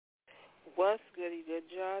What's goody good,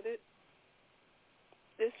 Jotted?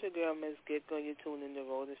 This your girl, MSGIGO. You're tuning to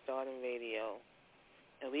Road to Stardom Radio.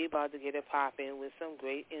 And we about to get it popping with some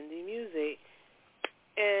great indie music.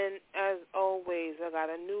 And as always, I got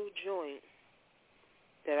a new joint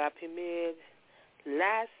that I premiered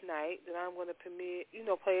last night that I'm going to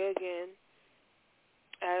play again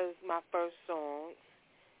as my first song.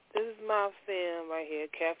 This is my fam right here,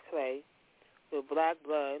 Kev Clay, with Black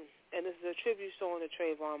Blood. And this is a tribute song to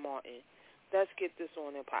Trayvon Martin. Let's get this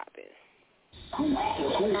on and poppin'.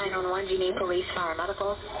 911, do you need police, fire,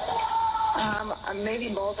 medical? Maybe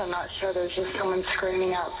both. I'm not sure. There's just someone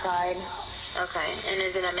screaming outside. Okay. And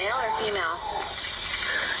is it a male or female?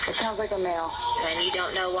 It sounds like a male. And you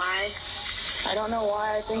don't know why? I don't know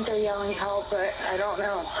why. I think they're yelling help, but I don't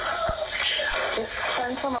know. Just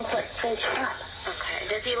send someone quick. Say stop. Okay.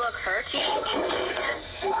 Does he look hurt?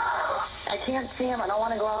 I can't see him. I don't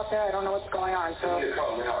want to go out there. I don't know what's going on. So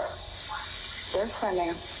they're sending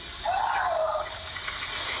him.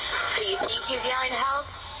 So you think he's yelling help?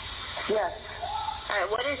 Yes. All right.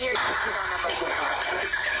 What is your phone number?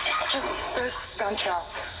 There's gunshots.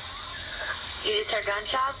 You just heard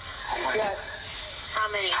gunshots? Yes. How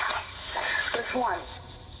many? Just one.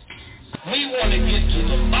 We want to get to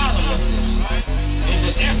the bottom of this, right? And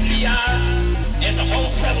the FBI and the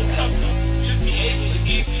whole federal government should be able to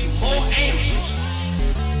give you more answers.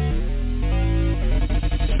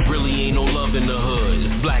 Really ain't no love in the hood.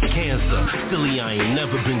 It's black cancer. Silly, I ain't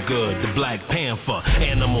never been good. The Black Panther.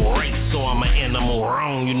 Animal race, so I'm an animal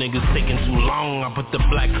wrong. You niggas taking too long. I put the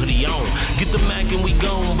black hoodie on. Get the Mac and we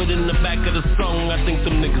gone. But in the back of the song, I think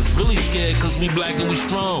them niggas really scared cause we black and we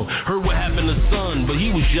strong. Heard what happened to son, but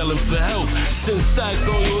he was yelling for help. Send stacks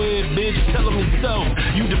on your head, bitch. Tell him himself.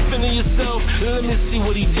 You defending yourself? Let me see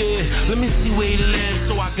what he did. Let me see where he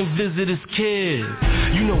lives so I can visit his kids.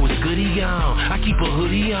 You know it's goody on. I keep a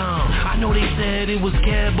hoodie on. I know they said it was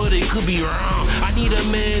Cab, but it could be wrong. I need a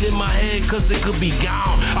man in my head cause it could be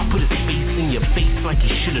gone. I put his face in your face like he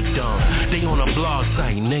should've done. They on a blog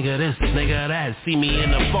site, nigga this, nigga that. See me in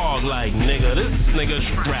the fog like, nigga this, nigga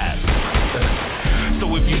strapped. So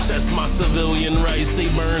if you test my civilian rights, they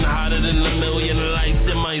burn hotter than a million lights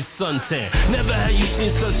in my suntan. Never have you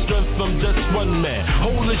seen such strength from just one man.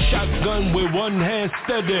 Hold a shotgun with one hand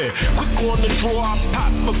steady. Quick on the draw, I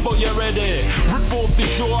pop before you're ready. Rip off your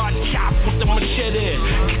jaw, I chop with the machete.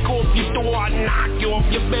 Kick off your door, I knock you off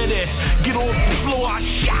your belly. Get off the floor, I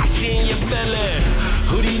shot you in your belly.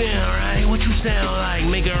 Hoodie down, right? What you sound like?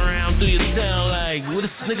 Make it around through your sound like. Where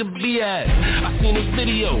this nigga be at? I seen a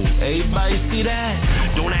video, everybody see that?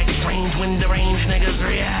 Don't act strange when deranged niggas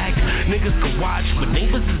react. Niggas can watch, but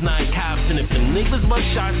neighbors is not cops. And if the neighbors bust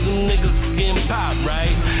shots, them niggas getting popped,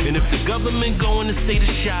 right? And if the government going to state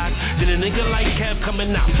of shock, then a nigga like Cap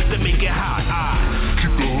coming out to make it hot.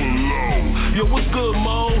 Keep the hood low. Yo, what's good,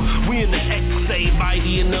 Mo? We in the X,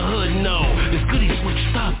 everybody in the hood know. It's goody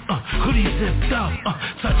switched up, hoodie zipped up,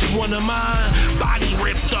 touch one of mine, body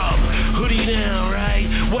ripped up. Hoodie down,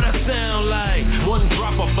 right? What I sound like? One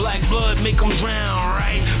drop of black blood make them drown,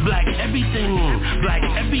 right? Black everything, black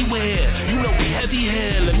everywhere. You know we heavy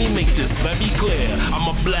here, let me make this very clear.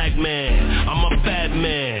 I'm a black man, I'm a bad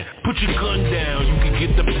man. Put your gun down, you can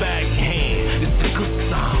get the backhand. It's the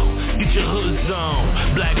good song, get your hoods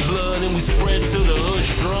on. Black blood and we spread to the hood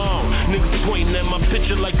strong. Niggas pointing at my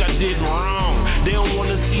picture like I did wrong. They don't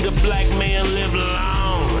wanna see the black man live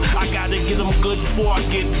long. I gotta get them good before I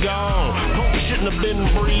get gone. Punk shouldn't have been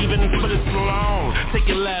breathing for this long. Take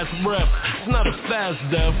your last breath, it's not a fast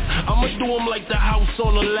death. I'ma do them like the house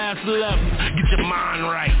on the last left. Get your mind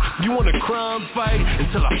right. You want a crime fight?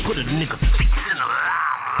 Until I put a nigga face in a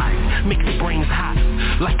line. Make his brains hot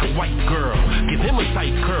like a white girl. Give him a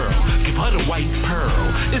tight curl, give her the white pearl.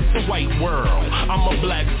 It's the white world, I'm a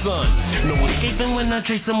black son. No escaping when I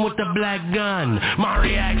chase him with the black gun. My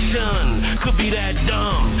reaction could be that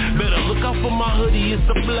dumb. Better look out for my hoodie, it's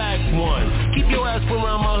a black one. Keep your ass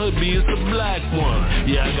around my hoodie, it's a black one.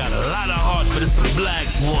 Yeah, I got a lot of heart, but it's a black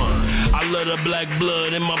one. I love the black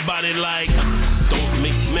blood in my body like, don't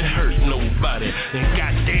make me hurt nobody. And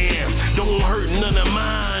goddamn, don't hurt none of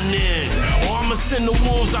mine then. Or I'ma send the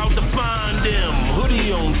wolves out to find them.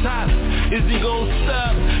 Hoodie on top, is he gon'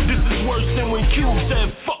 stop? This is worse than when Cube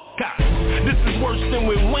said fuck cops. This is worse than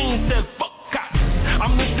when Wayne said fuck cops.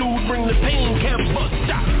 I'm the dude, bring the pain, can't bust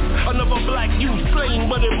stop. Another black youth slain,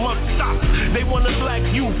 but it must stop. They want a black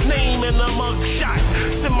youth name and a mug shot.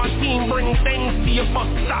 Send my team, bring things to your bus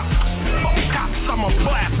stop. Fuck cops, I'm a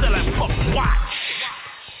blast till I fuck watch.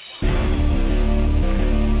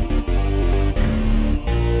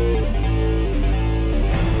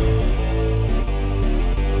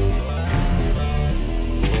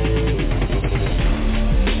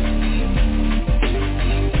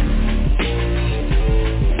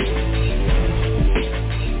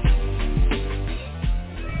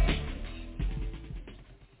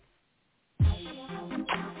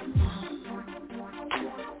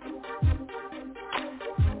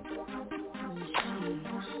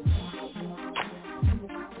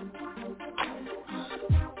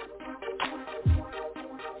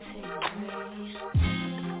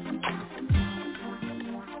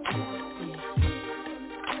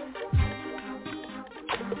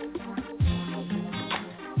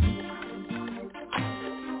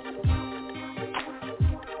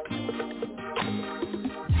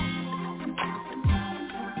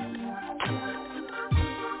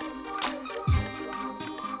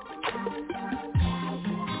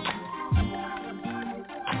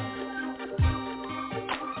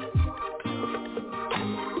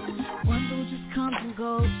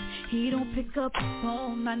 ghost. He don't pick up the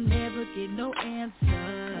phone, I never get no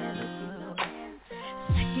answer.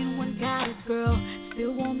 Second one got his girl,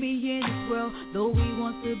 still want me in his world, though he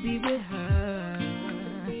wants to be with her.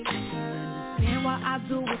 Can't understand why I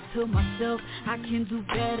do it to myself, I can do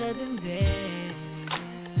better than that.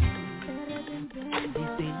 They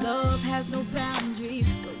say love has no boundaries,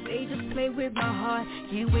 but they just play with my heart.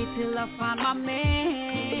 Can't wait till I find my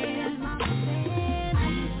man. I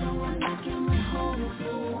need someone I can run home to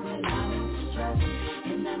when I'm in distress,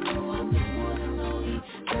 and I know I'm the one and only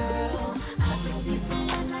girl. I just need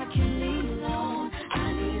someone I can lean on.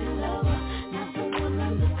 I need a lover, not someone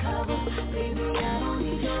undercover. Baby, I don't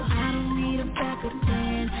need a backup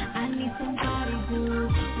plan. I need somebody who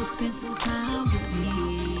will spend some time with me.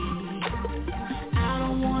 I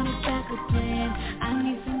don't want a backup plan. I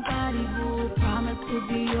need somebody who will promise to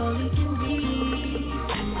be all he can be.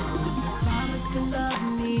 Promise to love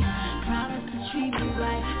me, promise to treat me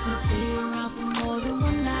right, and stay around for more than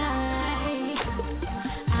one night.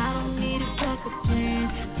 I don't need a backup plan,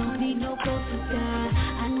 don't need no go-to guy.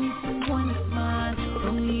 I need someone that's mine,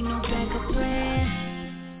 don't need no backup plan.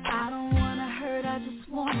 I don't wanna hurt, I just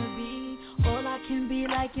wanna be all I can be,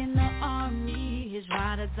 like in the army. His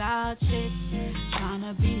ride or die chick,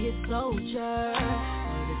 tryna be his soldier.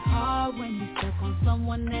 But it's hard when he's stuck on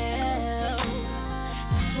someone else.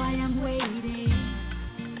 That's why I'm waiting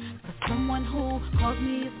for someone who calls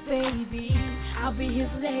me his baby. I'll be his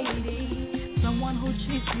lady, someone who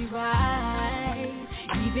treats me right.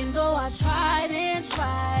 Even though I tried and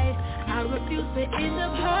tried, I refuse to end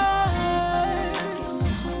up hurt.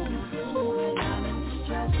 When I'm in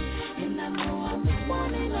distress, and I know I'm the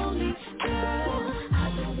one and only girl.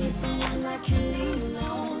 I just need someone I can lean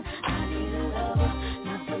on. I need a lover,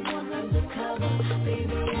 not someone undercover.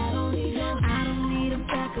 Baby, I don't need a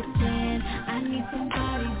backup plan. I need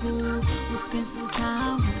somebody who will spend some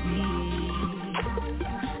time with me.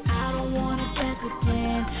 I don't want a backup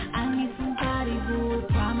plan. I need somebody who will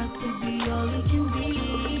promise to be all he can be.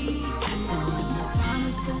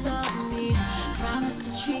 Promise to love me, promise to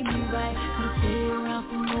treat me right, and stay around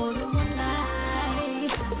for more than one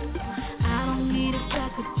night. I don't need a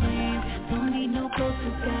backup plan, don't need no go-to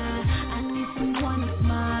guy. I need someone that's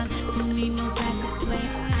mine, don't need no backup plan.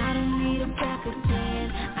 I don't need a backup plan,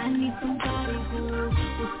 I need somebody who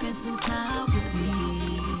will spend some time with me.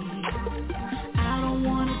 I don't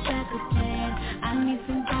want a backup plan, I need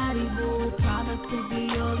somebody who will promise to be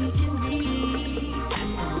all he can be.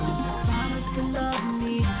 Promise to love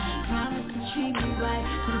me, promise to treat me right,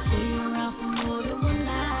 and stay around for more than one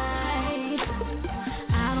night.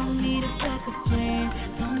 I don't need a backup plan,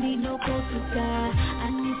 don't need no go-to guy. I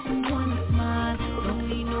need someone that's mine, don't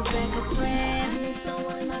need no backup plan. I need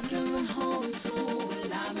someone I can run home to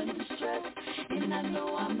when I'm in distress, and I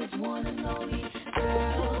know I'm his one and only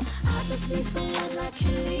girl. I just need someone I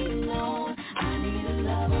can lean on. I need a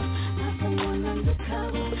lover, not someone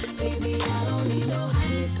undercover. Baby, I don't need no. I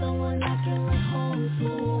need someone I can run home to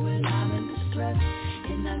when I'm in distress,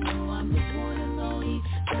 and I know I'm his one and only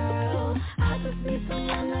girl. I just need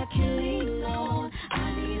someone I can lean on.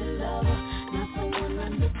 I need a lover, not someone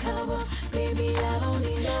undercover. Baby, I don't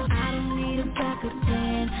need a backup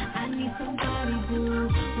plan. I need somebody who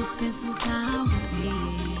will spend some time with me.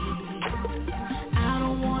 I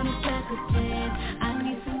don't want a backup plan. I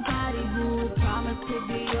need somebody who will promise to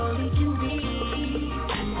be all he can be.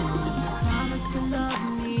 Promise to love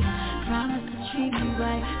me, promise to treat me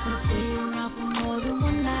right, and stay around for more than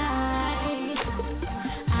one night.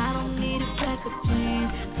 I don't need a backup plan,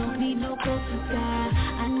 don't need no go-to guy.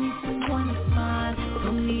 I need someone that's mine,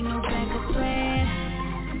 don't need no backup plan.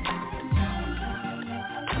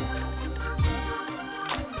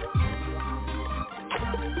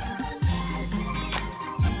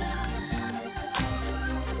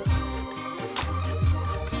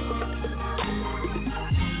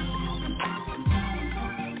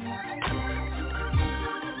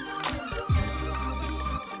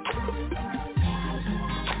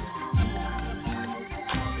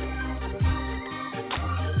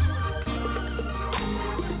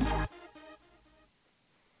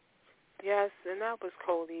 Yes, and that was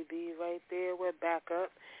Cody B right there. We're back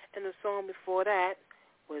up. And the song before that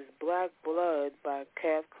was Black Blood by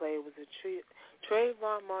Cav Clay. It was a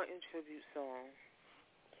Trayvon Martin tribute song.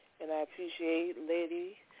 And I appreciate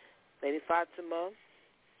Lady Fatima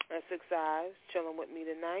and Six Eyes chilling with me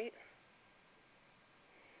tonight.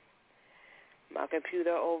 My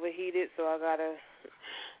computer overheated, so I gotta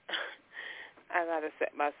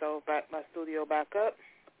set my studio back up.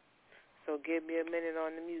 So give me a minute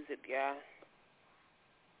on the music, y'all.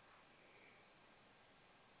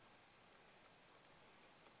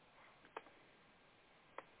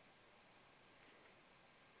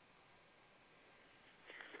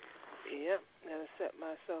 Yep, gotta set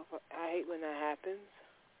myself up. I hate when that happens.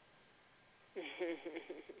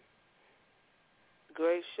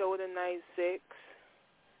 Great show tonight, 6.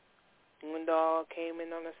 Moondog came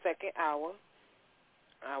in on the second hour.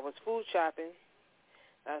 I was food shopping.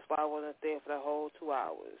 That's why I wasn't there for the whole 2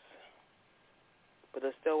 hours. But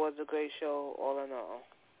it still was a great show all in all.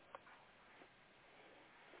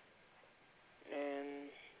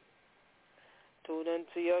 And tune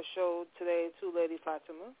into your show today too, Lady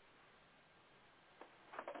Fatima.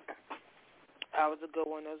 That was a good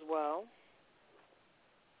one as well.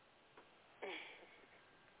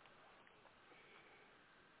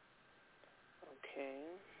 Okay.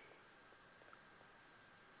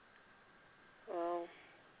 Well,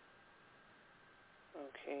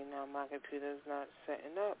 okay, now my computer's not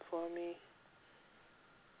setting up for me.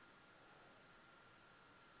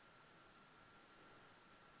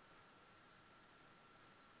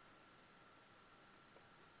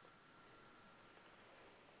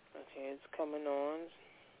 Okay, it's coming on.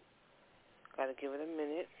 Gotta give it a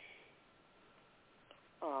minute.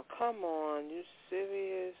 Oh, come on. You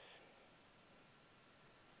serious?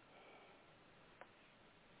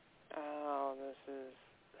 Oh, this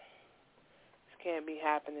can't be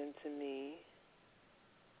happening to me.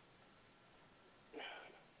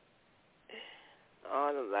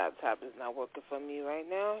 Oh, the laptop is not working for me right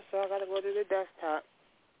now, so I gotta go to the desktop.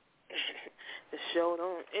 The show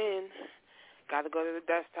don't end. Gotta go to the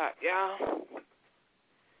desktop, y'all.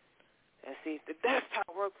 Let's see if the desktop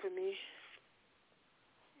works for me.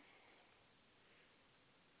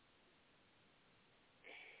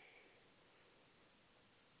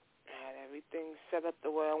 I had everything set up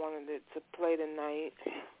the way I wanted it to play tonight.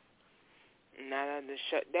 Now that it's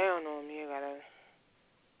shut down on me, I gotta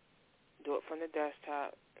do it from the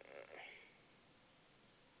desktop.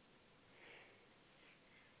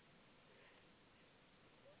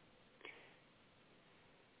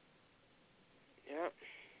 Yep.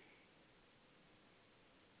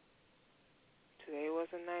 Today was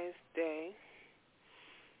a nice day.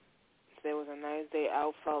 Today was a nice day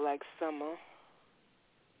out. Felt like summer.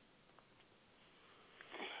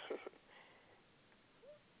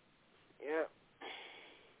 Yep.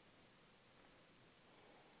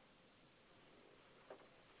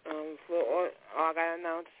 I got an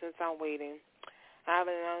announcement since I'm waiting. I have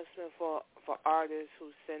an announcement for artists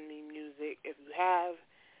who send me music. If you have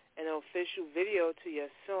an official video to your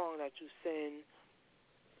song that you send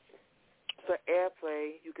for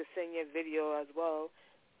airplay, you can send your video as well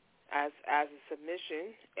as a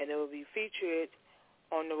submission, and it will be featured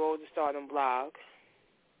on the Road to Stardom blog.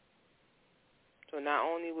 So not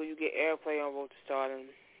only will you get airplay on Road to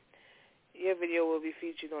Stardom, your video will be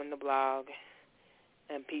featured on the blog,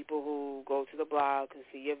 and people who go to the blog can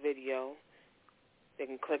see your video. They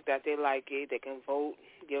can click that they like it. They can vote,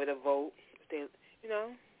 give it a vote. It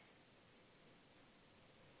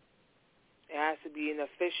has to be an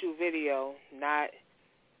official video, not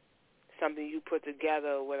something you put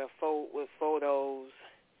together with with photos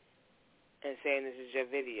and saying this is your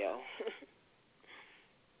video.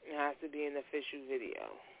 It has to be an official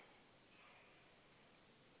video.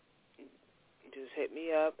 Just hit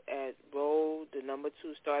me up at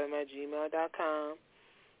roll2stardom@gmail.com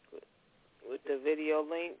with the video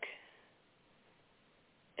link,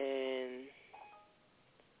 and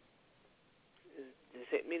just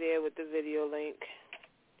hit me there with the video link.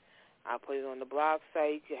 I'll put it on the blog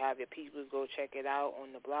site. You have your people go check it out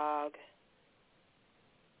on the blog.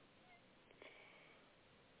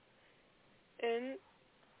 And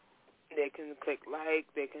they can click like,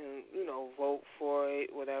 they can, vote for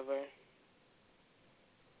it, whatever.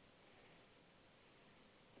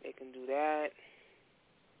 They can do that.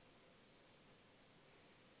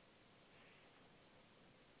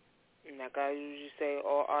 And like I usually say,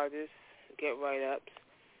 all artists get write-ups.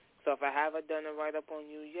 So if I haven't done a write-up on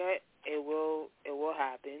you yet, it will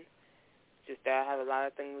happen. Just that I have a lot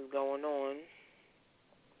of things going on,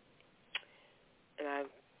 and I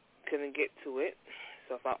couldn't get to it.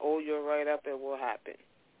 So if I owe you a write-up, it will happen.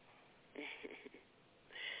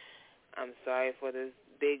 I'm sorry for this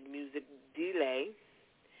big music delay,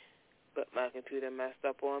 but my computer messed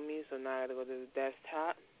up on me, so now I gotta go to the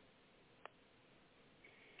desktop.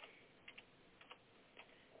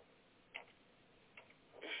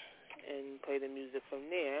 And play the music from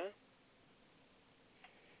there.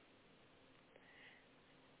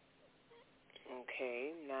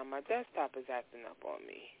 Okay, now my desktop is acting up on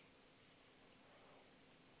me.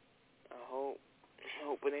 I hope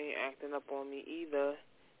it ain't acting up on me either.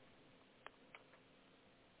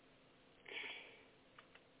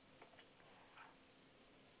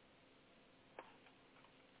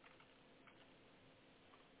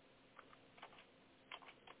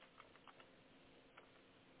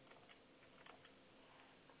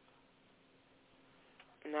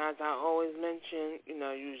 Now, as I always mention,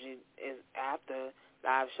 usually it's after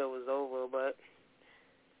live show is over, but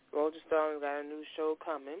Roger Stardom's got a new show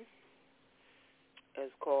coming.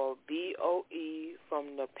 It's called BOE,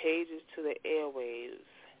 From the Pages to the Airwaves,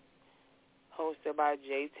 hosted by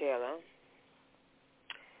Jay Taylor.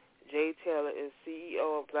 Jay Taylor is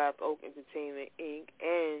CEO of Black Oak Entertainment, Inc.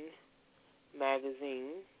 and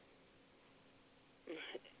magazine.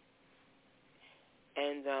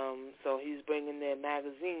 And so he's bringing their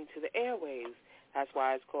magazine to the airwaves. That's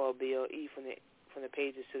why it's called BOE, From the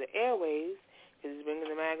Pages to the Airwaves, because he's bringing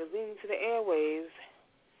the magazine to the airwaves.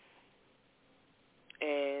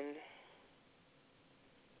 And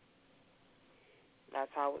that's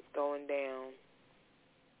how it's going down.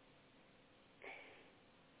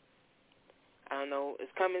 I don't know.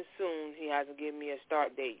 It's coming soon. He hasn't given me a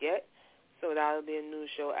start date yet. So that'll be a new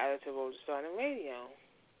show added to Roger Stardom Radio.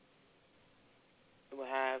 We'll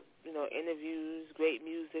have, interviews, great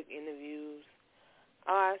music interviews.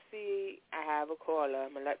 Oh, I see I have a caller.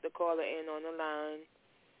 I'm going to let the caller in on the line.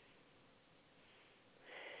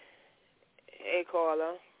 Hey,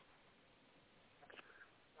 caller.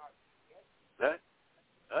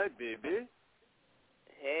 Hi, baby.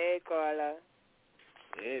 Hey, caller.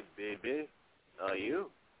 Hey, baby. How are you?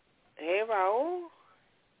 Hey, Raul.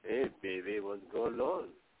 Hey, baby. What's going on?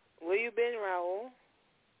 Where you been, Raul?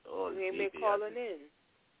 Oh, you ain't baby, been calling in.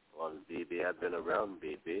 Well, baby, I've been around,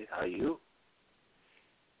 baby. How are you?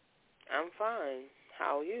 I'm fine.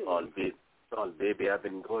 How are you? Oh, baby, I've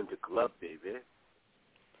been going to club, baby.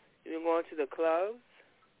 You been going to the clubs?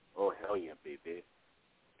 Oh, hell yeah, baby.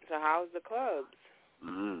 So how's the clubs?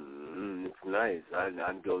 It's nice. I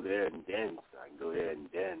go there and dance.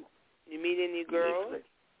 You meet any girls?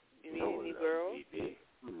 You meet any girls? Baby.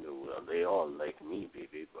 No, well, they all like me,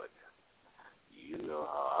 baby, but you know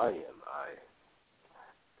how I am.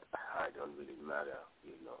 I don't really matter,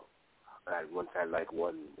 Once I like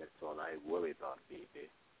one, that's all I worry about, baby.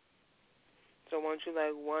 So once you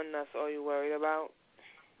like one, that's all you worried about?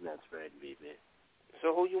 That's right, baby.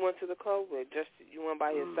 So who you went to the club with? Just you went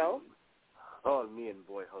by yourself? Oh, me and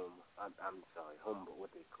boy home. I'm sorry, homeboy.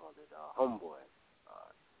 What they call it? Homeboy.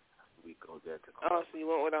 We go there to club. Oh, so you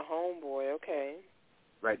went with a homeboy? Okay.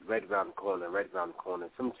 Right round corner.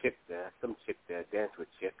 Some chick there, dance with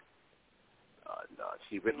chick.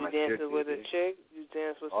 She ripped my shirt. You danced with a chick? You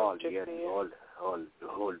danced with some chick there? The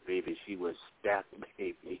whole baby. She was stacked,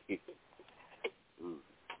 baby.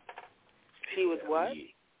 She was what?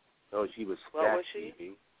 Oh, she was stacked, what was she?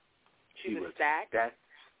 baby. She was stacked?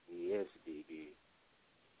 Yes, baby.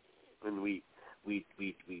 And we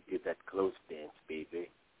did that close dance, baby.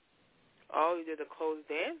 Oh, you did a close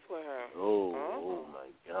dance with her? Oh my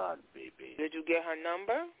God, baby. Did you get her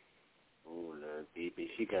number? Oh, no, baby,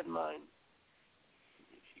 she got mine.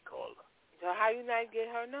 She called her. So how you not get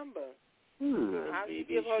her number? How baby, you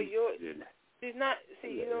give her your... She's not...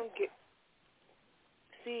 See, you don't get...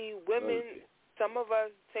 See, women, some of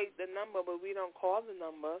us take the number, but we don't call the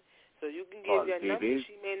number. So you can give your number,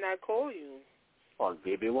 she may not call you. Oh,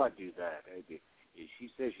 baby, why do that? She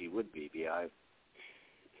says she would, baby.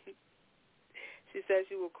 She said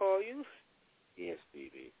she would call you? Yes,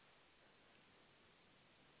 baby.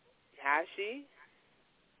 Has she?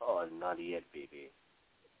 Oh, not yet, baby.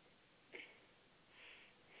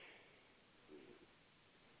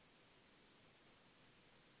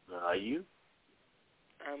 Are you?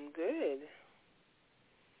 I'm good.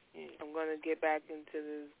 Yeah. I'm going to get back into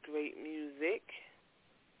this great music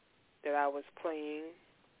that I was playing.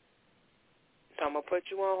 So I'm going to put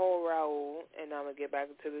you on hold, Raul, and I'm going to get back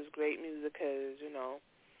into this great music because,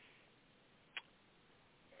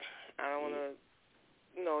 I don't want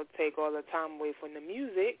to, take all the time away from the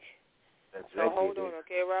music. That's so right, hold baby. on,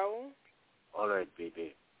 okay, Raul? All right,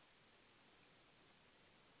 baby.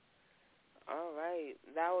 All right.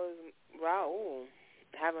 That was Raul.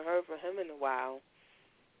 Haven't heard from him in a while.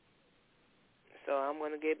 So I'm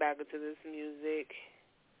going to get back into this music.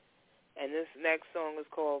 And this next song is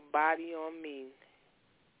called Body on Me.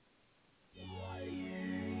 You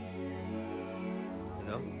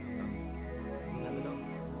never know.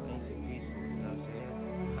 Basic peace, you know what I'm saying?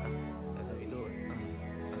 That's how we do it.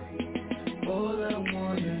 All I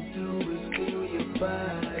wanna do is feel your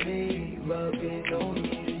body rubbing on me.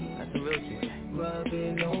 That's the real shit.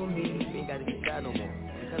 Rubbing on me. You ain't gotta get shot no more.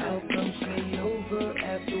 I'll come straight over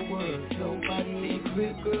afterwards. Nobody leave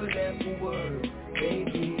crib, girl, afterwards.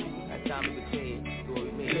 Baby, that time in between, do what we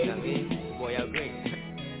mean, you know what I mean? Boy, y'all great.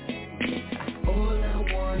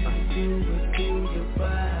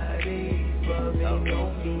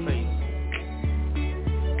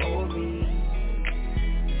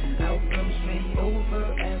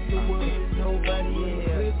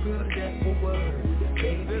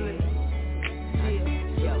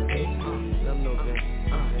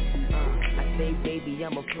 baby,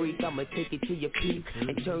 I'm a freak. I'ma take it to your peak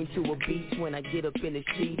and turn to a beach when I get up in the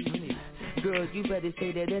sheets. Girl, you better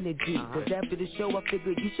say that energy, cause after the show I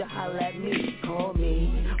figured you should holler at me. Call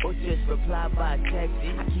me, or just reply by text.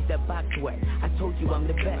 I keep that box wet, I told you I'm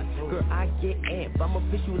the best. Girl, I get amped, I'm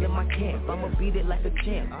official in my camp. I'ma beat it like a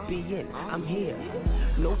champ, be in, I'm here.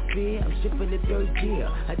 No fear, I'm shipping the third gear.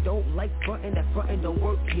 I don't like frontin', that frontin' don't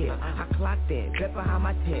work here. I clocked in, bet behind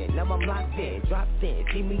my tent, now I'm locked in. Dropped in,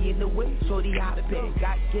 see me in the whip, shorty hop in.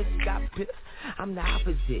 Got gifts, got pips, I'm the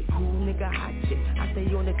opposite. Cool nigga, hot chick, I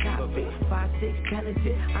stay on the topic. 5'6",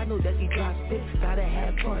 talented, I know that he drops it. Gotta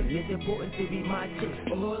have fun, it's important to be my chick.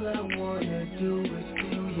 All I wanna do is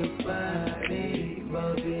feel your body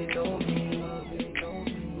rubbing on me,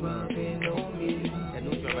 rubbing on me. That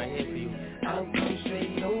new joint right here for you. I'll come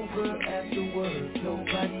straight over after work.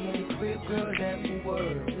 Nobody in the crib, girl, that will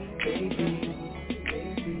work. Baby,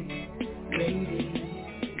 lady.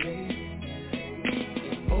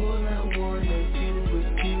 All I wanna do is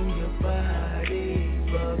feel your body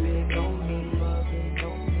rubbing on me,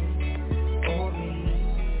 on me.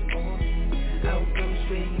 I'll come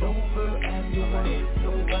straight over after work.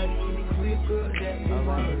 Nobody in the crib, girl, that will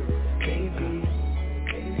work. Baby,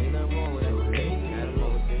 ain't nothing wrong with it. Ain't nothing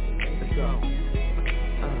wrong with it. Let's go.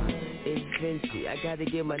 It's Vinci, I gotta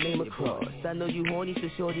get my name across. I know you horny, so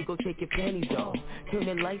shorty, go take your panties off. Turn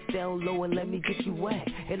the lights down low and let me get you wet.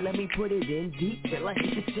 And let me put it in deep, feel like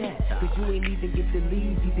it's a chat. Cause you ain't even get the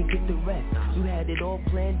lead, even get the rest. You had it all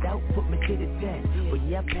planned out, put me to the test. But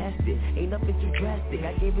yeah, I passed it, ain't nothing too drastic.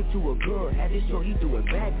 I gave it to her good, had this shorty do it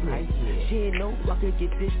backwards. She didn't know I could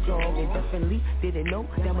get this strong, and definitely didn't know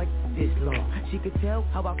that my this long. She could tell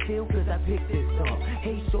how I feel cause I picked this song.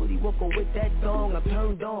 Hey shorty, walk on with that song, I'm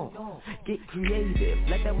turned on. Get creative,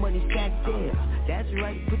 let that money stack there. That's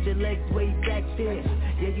right, put your legs way back there.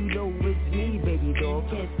 Yeah, you know it's me, baby doll.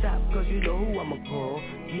 Can't stop, cause you know who I'ma call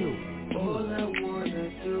you. All I wanna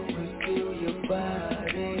do is feel your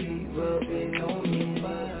body rubbing on me,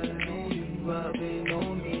 rubbing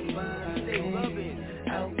on me.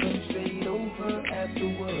 I'll come straight over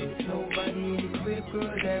afterwards. Nobody in the crib,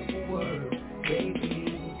 girl, that will work. Baby,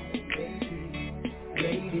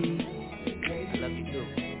 lady. I love you too.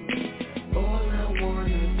 All I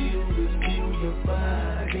wanna do is feel your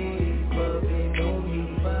body rubbing on me,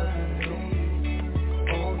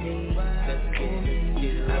 on me. Let's get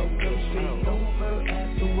it. I'll come straight over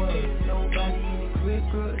afterwards. Nobody in the crib,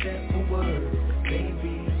 girl, that will work.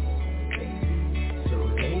 Baby, so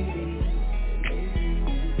lady.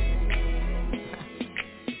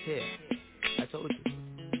 Here, I told you.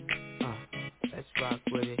 Let's rock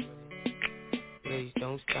with it. Please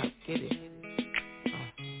don't stop, get it.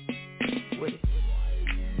 With it.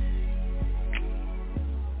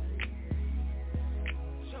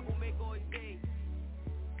 Trouble make all day.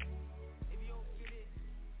 If you don't get it,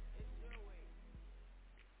 it's your way.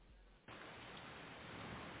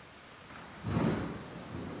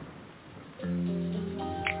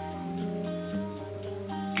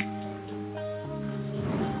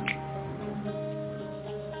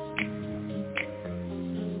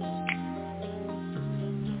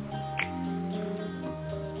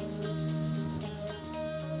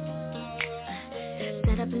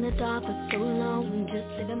 Set up in the dark for so long, just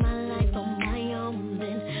living my life on my own.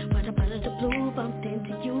 Then right up out of the blue, bumped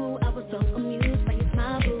into you. I was so amused by your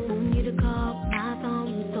smile, boo. Want you to call my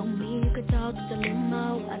phone, so me you could talk to the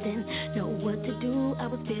limo. I didn't know what to do. I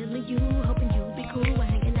was feeling you, hoping you'd be cool. We're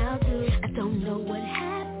hanging out too. I don't know what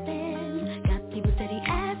happened. Got people steady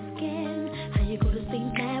asking how you go to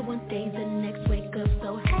sleep mad one day, the next wake up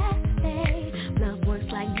so happy. Love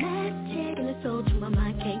works like magic, and it's so true my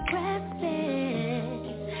mind can't grasp it.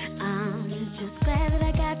 I'm just glad that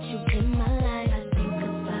I got you in my life. I think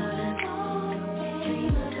about us all day,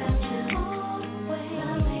 dream about you always.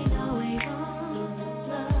 Love ain't always on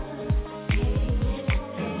love. I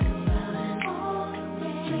think about us all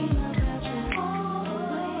day, dream about you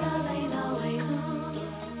always. Love ain't always on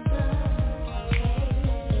love.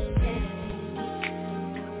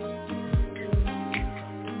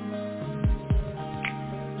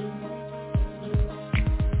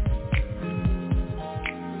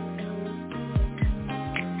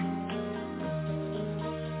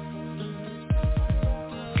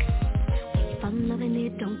 I'm loving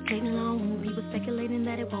it, don't take long. People speculating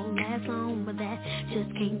that it won't last long, but that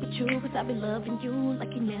just can't be true. Cause I've been loving you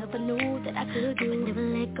like you never knew that I could do. But never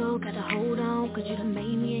let go, gotta hold on. Cause you done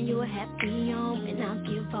made me and you're happy on. And I'll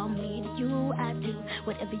give all me to you, I do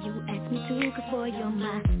whatever you ask me to. Cause boy, you're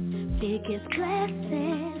my biggest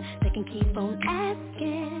blessing. They can keep on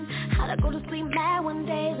asking how'd I go to sleep mad one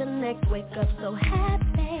day, the next wake up so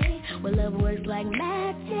happy. Well, love works like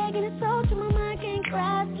magic, and it's so to my mind.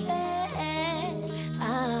 breathless.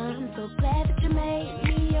 I'm so glad that you made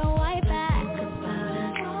me your wife back.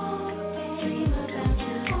 Dream about you.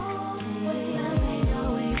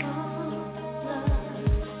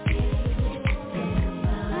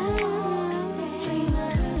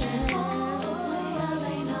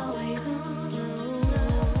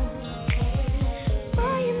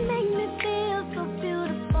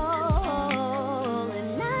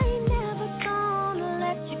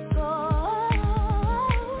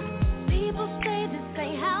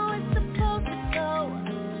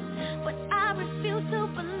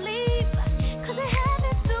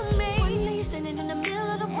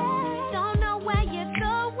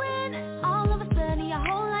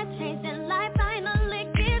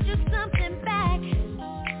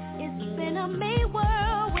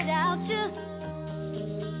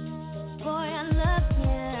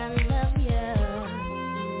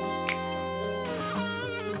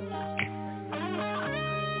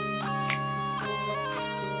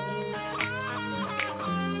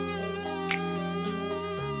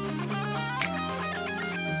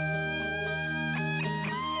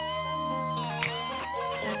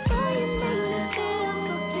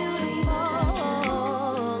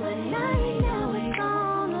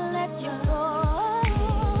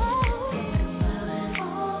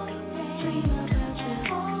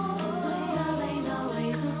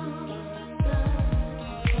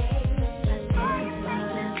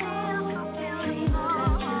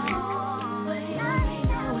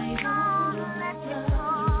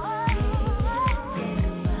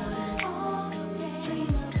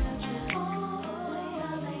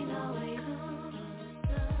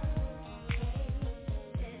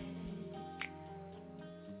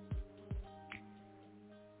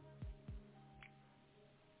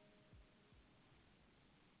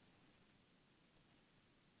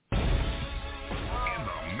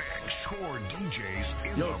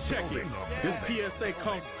 Yo, check it. This PSA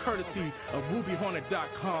comes courtesy of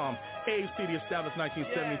RubyHornet.com. Abe City established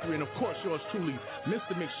 1973, and of course yours truly,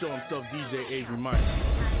 Mr. Mix Show himself, DJ Abe Reminder.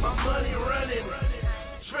 My money running,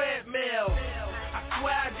 treadmill. I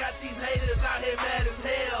swear I got these haters out here mad as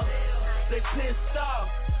hell. They pissed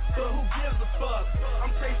off, but who gives a fuck?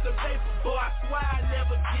 I'm chasing paper, boy, I swear I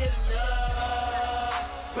never get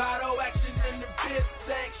enough. Bottle action in the bitch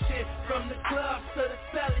section, from the club to the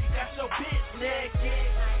celly, got your bitch naked.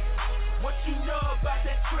 What you know about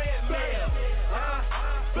that treadmill?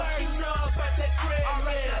 What you know about that treadmill?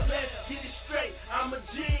 Alright, let's get it straight. I'm a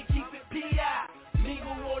G, keep it P.I.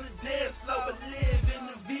 Nigga wanna dance slow, but live in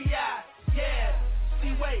the V.I. Yeah,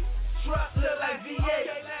 see, wait, truck look like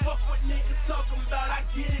V8. Fuck what niggas talking about, I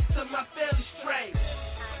get it to my family straight.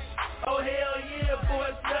 Oh hell yeah, boy,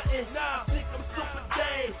 it's nothing. Nah, think I'm super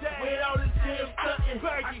dang. With all this damn stunting,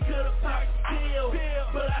 I could've popped the pill,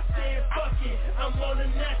 but I said fuck it. I'm on a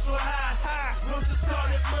natural high. Once you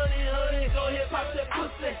started money, honey, go ahead pop that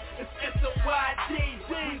pussy. It's S-O-Y-D.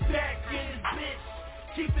 We back in this bitch.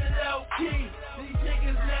 Keep it low key. These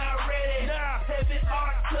niggas now ready. Heavy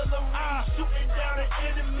artillery, shooting down the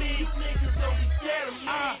enemy. You niggas don't be scared of me.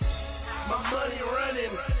 My money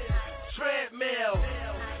running, treadmill.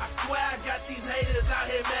 I swear I got these haters out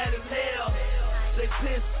here mad as hell. They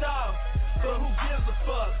pissed off, but who gives a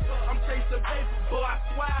fuck? I'm chasing paper, boy, I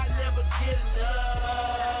swear I never get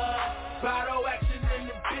enough. Bottle action in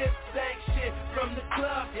the bitch section, from the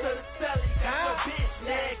club to the celly, got your bitch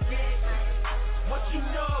naked. What you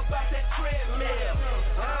know about that treadmill?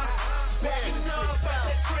 What you know about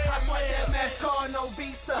that treadmill? I want that mask car, no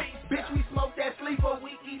visa. Bitch, we smoke that sleeper,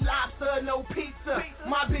 we eat lobster, no pizza.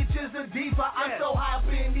 My bitch is a diva, I'm so high up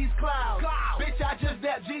in these clouds. Bitch, I just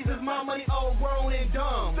dapped Jesus, my money old, grown and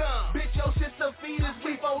dumb. Bitch, your shit's a fetus,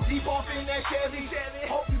 we 4 deep off in that Chevy.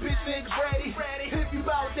 Hope you bitch niggas ready. If you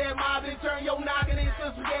bout that mob and turn your noggin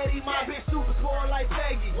into spaghetti. My bitch super spoiled like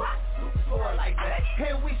Peggy. Spoiled like that.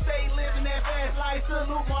 And we stay living that fast life,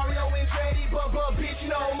 salute Mario and Teddy. But bitch, you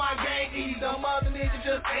know my gang easy. Them other niggas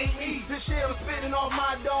just ain't me. This shit I'm spitting off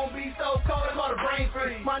my dome be so cold, I call it brain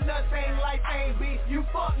freeze. My nuts ain't like ain't beat. You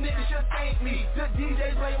fuck niggas just ain't me. The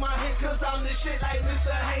DJs play my hit cause I'm the shit like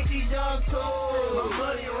Mr. Hanky Young too. My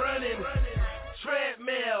money running,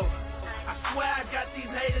 treadmill. I swear I got these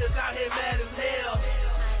haters out here mad as hell.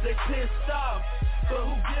 They pissed off, but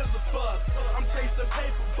who gives a fuck? I'm chasing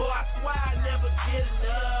paper, boy, I swear I never get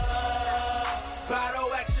enough.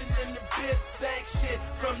 Bottle action in the bitch section,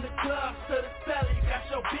 from the club to the celly, got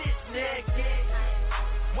your bitch naked.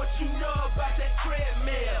 What you know about that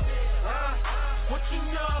treadmill? What you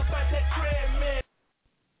know about that treadmill?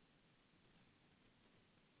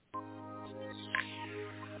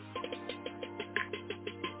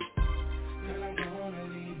 Girl, I'm gonna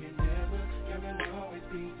leave you never, never know.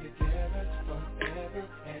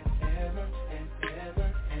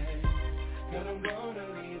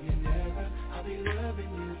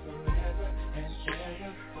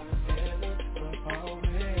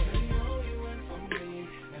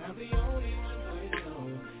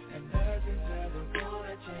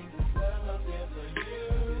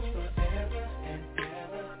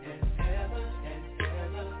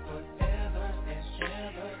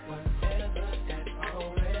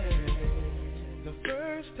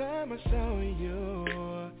 time I saw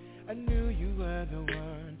you, I knew you were the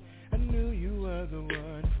one. I knew you were the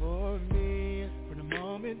one for me. From the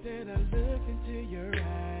moment that I looked into your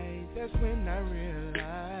eyes, that's when I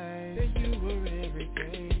realized that you were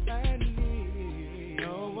everything I need.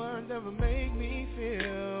 No one's ever made me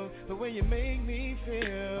feel the way you make me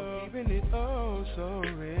feel, keeping it oh so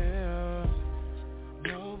real.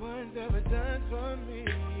 No one's ever done for me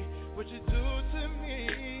what you do to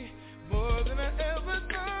me, more than I ever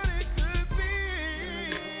thought it could be.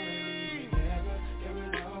 Together, and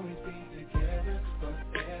we'll always be together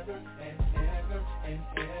forever and ever and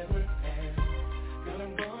ever and. Girl,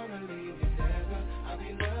 I'm gonna leave you never. I'll be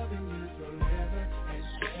loving you forever and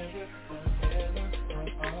ever, forever, for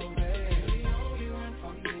always. You're the only one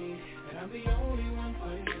for me, and I'm the only one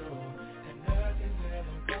for you. And nothing's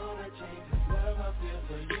ever gonna change this love I feel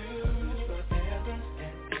for you. Forever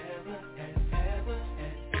and ever and ever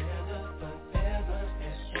and ever, forever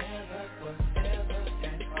and ever, forever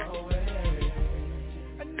and always.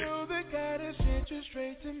 I know that God has sent you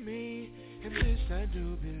straight to me, and this I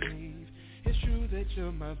do believe. It's true that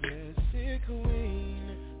you're my blessed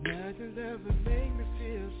queen. Nothing's ever made me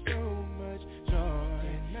feel so much joy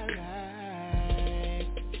in my life.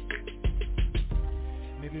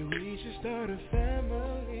 Maybe we should start a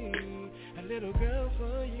family, a little girl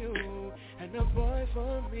for you and a boy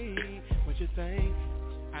for me. What you think?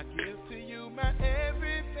 I give to you my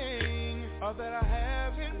everything, all that I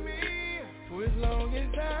have in me, for as long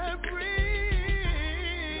as I breathe.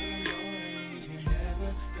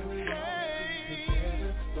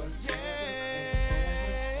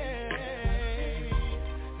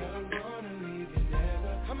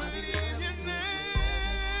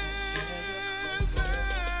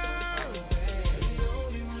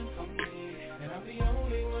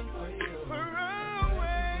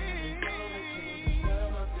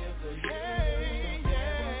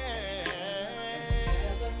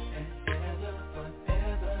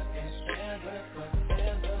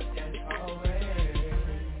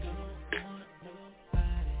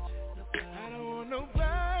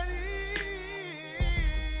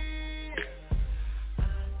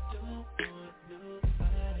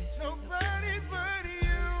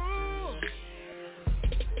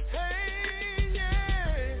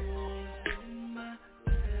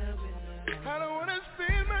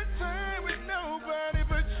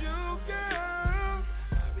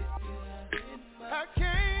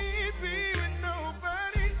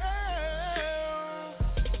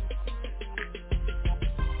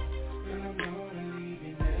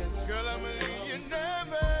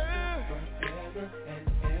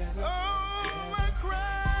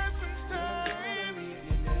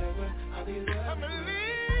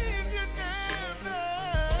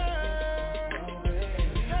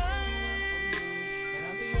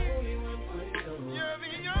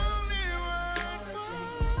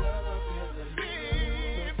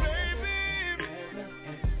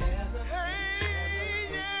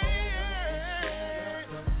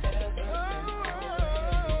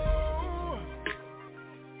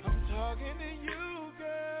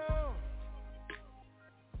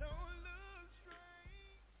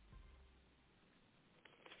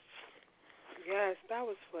 Yes, that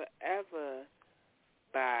was Forever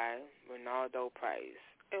by Ronaldo Price.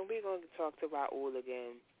 And we're going to talk to Raul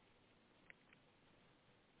again.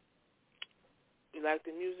 You like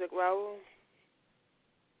the music, Raul?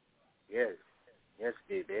 Yes. Yes,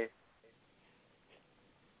 baby.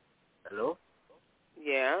 Hello?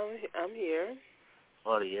 Yeah, I'm here.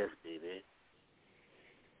 Oh, yes, baby.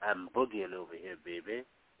 I'm boogieing over here, baby.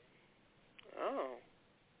 Oh.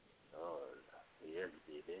 Oh, yes,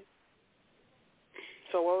 baby.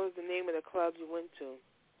 So what was the name of the club you went to?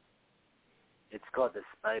 It's called The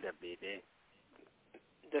Spider, baby.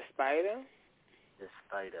 The Spider? The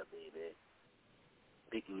Spider, baby.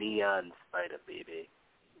 Big neon spider, baby.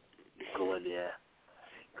 You go in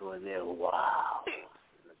there, wow.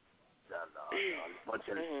 A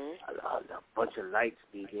bunch of lights,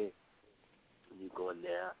 baby. You go in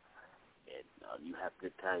there, and you have a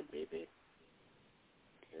good time, baby.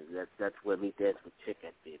 And that's where we dance with chick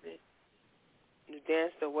at, baby. You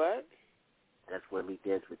dance to what? That's where we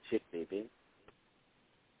dance with chick, baby.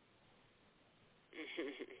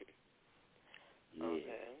 Yeah.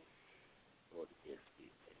 Okay. Oh, yes,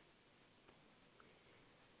 baby.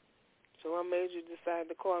 So what made you decide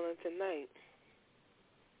to call in tonight?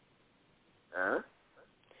 Huh?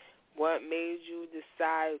 What made you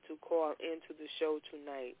decide to call into the show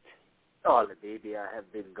tonight? Oh, baby, I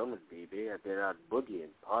have been going, baby. I've been out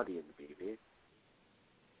boogieing, partying, baby.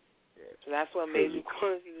 Yeah. So that's what made you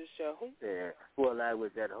call into the show? Yeah. Well, I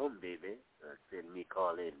was at home, baby. Then me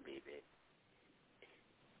call in, baby.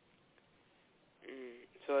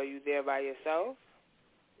 So are you there by yourself?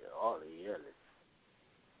 Yeah, all the years.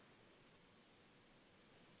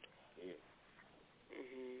 Yeah.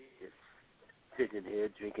 Just sitting here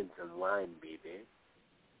drinking some wine, baby.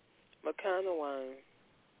 What kind of wine?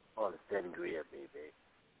 All the sangria, baby.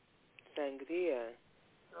 Sangria.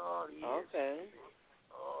 All the years. Okay. Baby.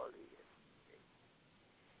 All the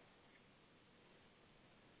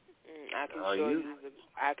years.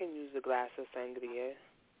 I can use a glass of sangria.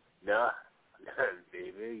 Nah,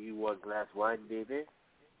 baby. You want glass wine, baby?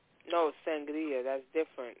 No, sangria. That's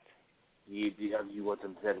different. You want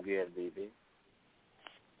some sangria, baby?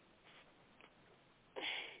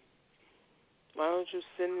 Why don't you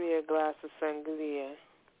send me a glass of sangria?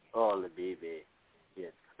 All the baby.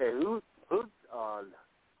 Yes. Hey,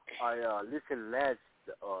 I listened last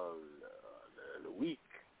the week.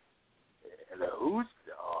 And who's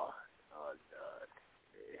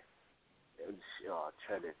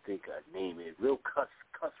trying to think of a name. It real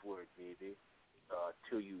cuss word, baby.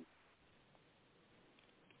 Till you.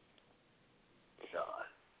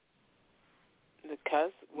 The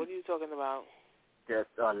cuss? What are you talking about? That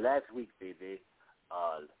last week, baby.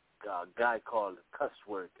 A guy called cuss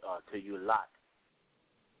word till you lot.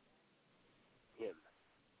 Him.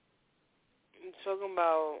 I'm talking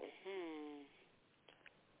about.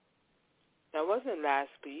 That wasn't last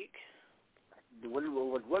week. One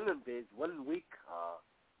week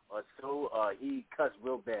or so, he cussed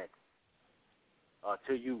real bad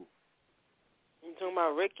to you. You talking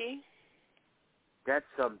about Ricky? That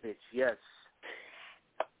some bitch, yes.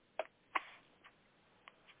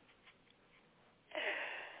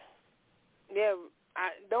 Yeah,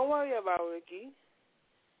 don't worry about Ricky.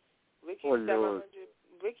 Ricky's 700.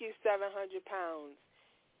 Ricky's 700 pounds.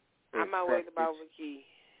 I'm not worried about Ricky.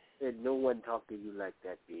 And no one talk to you like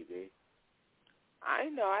that, baby. I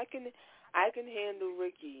know. I can handle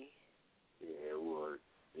Ricky. Yeah, well,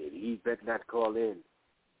 he better not call in.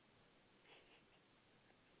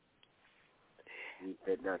 He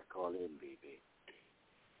better not call in, baby.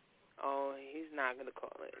 Oh, he's not gonna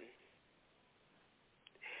call in.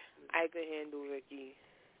 I can handle Ricky.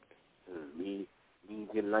 Me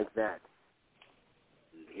didn't like that.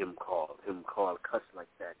 Him call, cuss like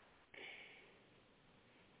that.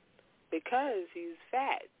 Because he's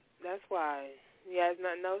fat. That's why. He has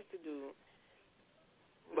nothing else to do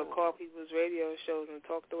but call people's radio shows and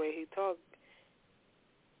talk the way he talked.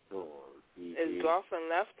 His girlfriend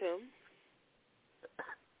left him.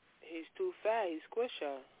 He's too fat. He's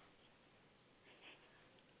squisher.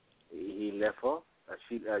 He left her?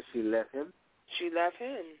 She left him? She left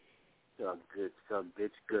him. Oh, good son,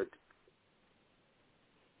 bitch. Good.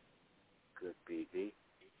 Good, baby.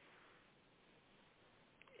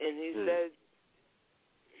 And he said,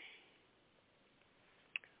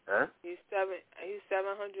 huh? He's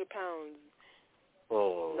 700 pounds.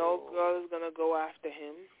 Oh. No girl is gonna go after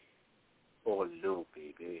him. Oh no,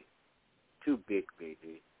 baby. Too big,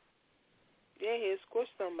 baby. Yeah, he'll squish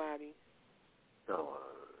somebody. Oh,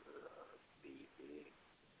 baby.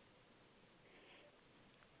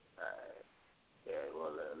 Yeah,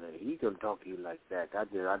 well, he gonna talk to you like that. I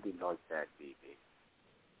didn't like that, baby.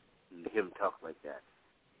 Him talk like that.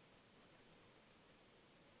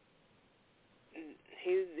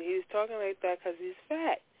 He's talking like that because he's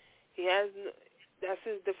fat. He has that's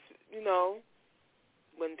his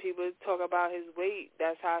when people talk about his weight,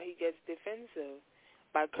 that's how he gets defensive,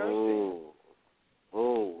 by cursing.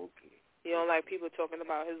 Oh, okay. He don't like people talking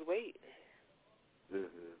about his weight.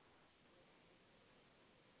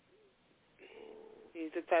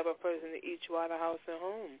 He's the type of person to eat you out of house and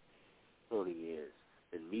home. Oh, he is.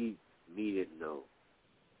 And me didn't know.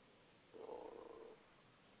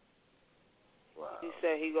 Wow. He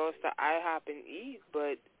said he goes to IHOP and eat,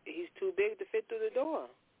 but he's too big to fit through the door.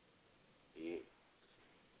 Yeah.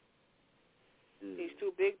 He's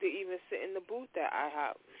too big to even sit in the booth at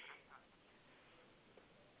IHOP.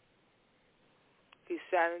 If he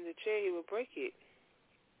sat in the chair, he would break it.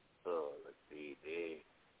 Oh, let's see there.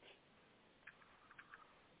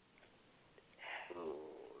 Oh,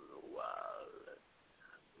 wow.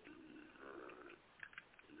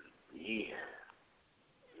 Yeah.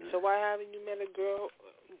 So why haven't you met a girl?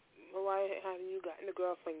 Why haven't you gotten a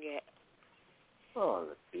girlfriend yet?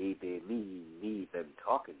 Oh, baby, me been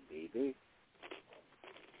talking, baby.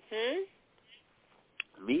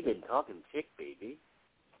 Me been talking chick, baby.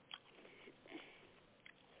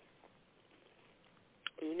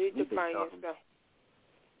 You need to find yourself.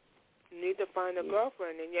 You need to find a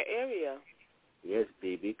girlfriend in your area. Yes,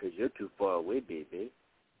 baby, because you're too far away, baby.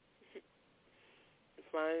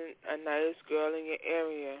 Find a nice girl in your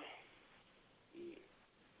area.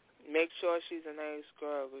 Make sure she's a nice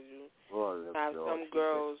girl, because you have some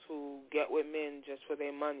girls who get with men just for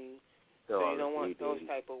their money, so you don't want those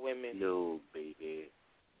type of women. No, baby.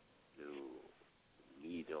 No.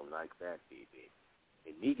 Me don't like that, baby.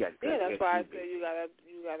 And me got good that's why I baby. say you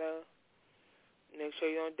gotta make sure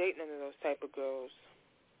you don't date none of those type of girls.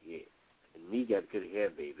 Yeah. And me got good hair,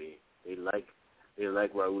 baby. They like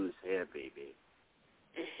Raul's hair, baby.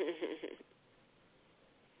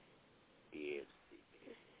 Yes,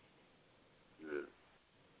 baby. Yeah.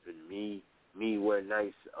 And me wear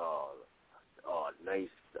nice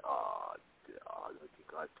what you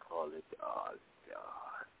got call it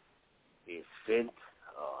a scent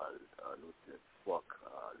what the fuck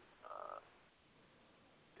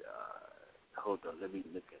hold on, let me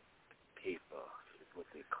look at paper. Is what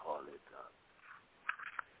they call it.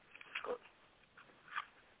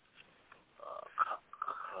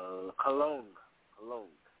 Cologne.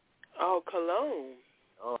 Oh, cologne.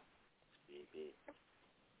 Oh, baby.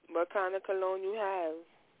 What kind of cologne you have?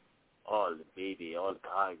 All kind, baby. All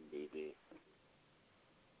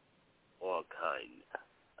kind.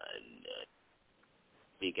 And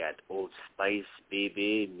we got Old Spice,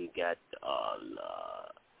 baby. We got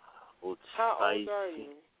Old Spice. How old are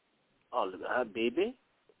you? Baby?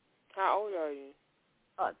 How old are you?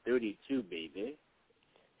 32, baby.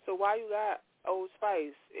 So why you got Old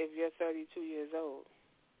Spice if you're 32 years old?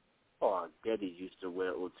 Oh, Daddy used to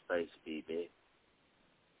wear Old Spice, baby.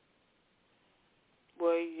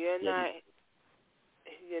 Well, you're not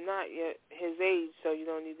yet his age, so you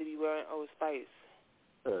don't need to be wearing Old Spice.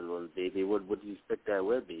 Well, baby, what do you expect I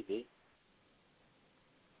wear, baby?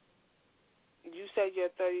 You said you're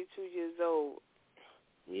 32 years old.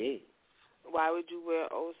 Yes. Why would you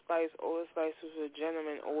wear Old Spice? Old Spice was a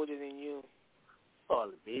gentleman older than you.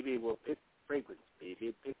 Oh, baby, well, pick fragrance,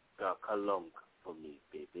 baby. Pick cologne for me,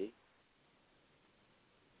 baby.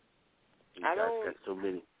 You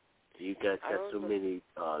guys got so many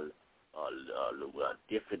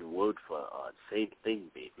different words for same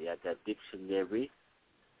thing, baby. I got dictionary,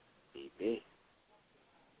 baby.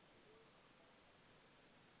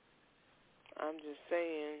 I'm just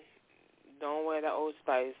saying, don't wear the Old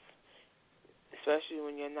Spice, especially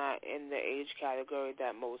when you're not in the age category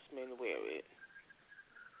that most men wear it.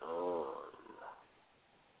 Oh,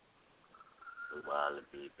 well,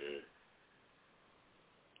 baby.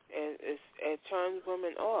 It turns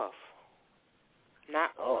women off.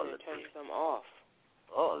 Not on, it turns them off.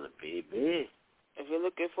 Oh, baby. If you're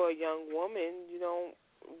looking for a young woman, you don't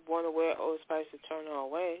want to wear Old Spice to turn her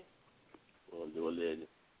away. Well, then,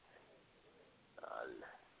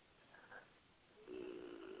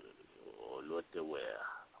 what to wear?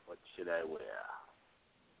 What should I wear?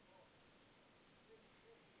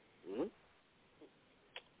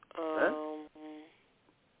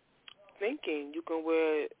 Thinking you can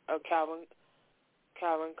wear a Calvin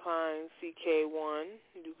Klein CK1.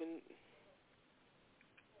 You can.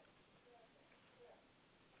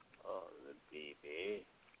 Oh, baby.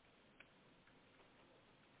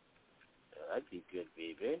 That'd be good,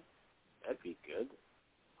 baby. That'd be good.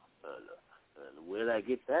 Where'd I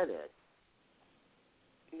get that at?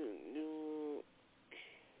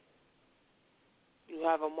 You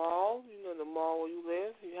have a mall? You know the mall where you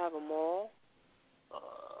live? You have a mall?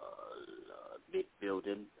 Big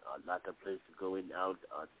building, not a place to go in and out,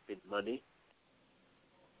 spend money.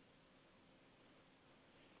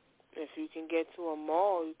 If you can get to a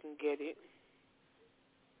mall, you can get it.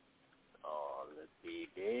 Oh,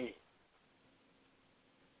 baby.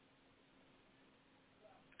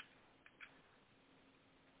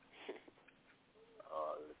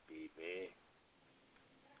 Oh, baby.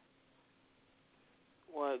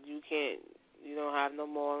 What, you don't have no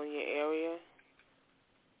mall in your area?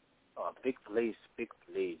 Oh, big place.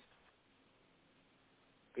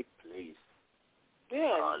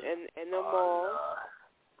 Yeah, in the mall.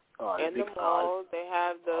 In the mall, they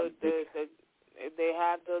have they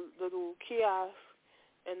have the little kiosk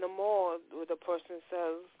in the mall where the person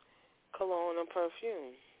sells cologne and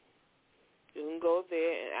perfume. You can go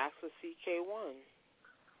there and ask for CK1.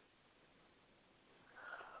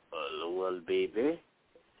 Well, baby,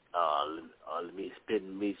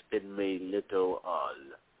 me spend my little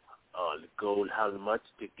gold. How much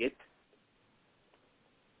to get?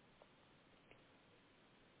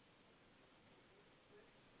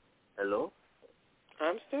 Hello?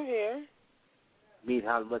 I'm still here. Mean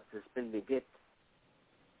how much to spend to get?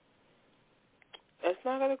 It's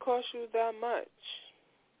not going to cost you that much.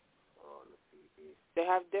 Oh, baby. They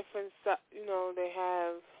have different,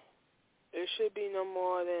 it should be no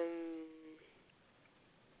more than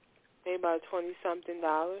maybe about $20-something.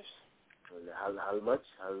 How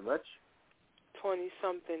much?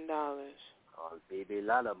 $20-something. Oh, baby, a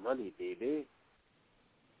lot of money, baby.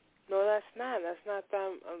 No, that's not. That's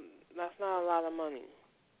not a lot of money.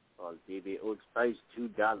 Oh, baby, Old Spice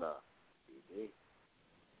 $2, baby.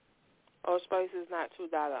 Old Spice is not $2.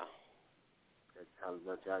 That's how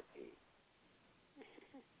much I pay.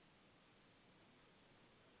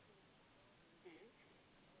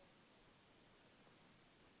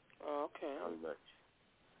 Okay. How much?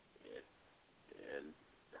 And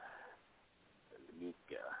let me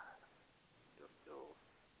go.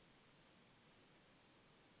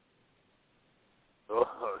 Oh,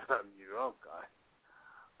 I'm drunk.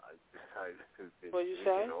 What you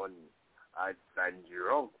say? I'm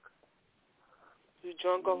drunk. You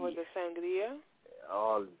drunk over the sangria?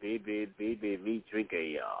 Oh, baby, me drink a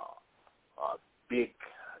big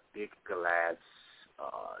glass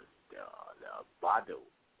bottle.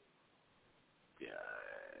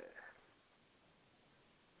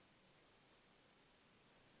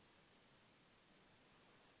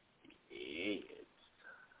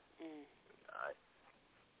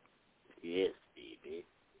 Yes, baby.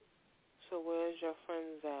 So where's your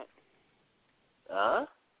friends at? Huh?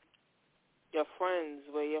 Your friends,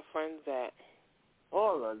 where your friends at?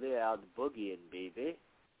 Oh, they're out boogieing, baby.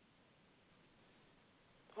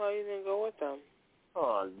 Why you didn't go with them?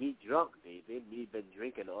 Oh, me drunk, baby. Me been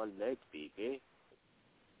drinking all night, baby.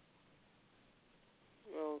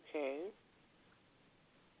 Okay.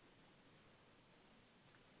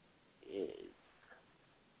 Yes.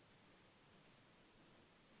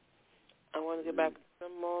 I want to get back to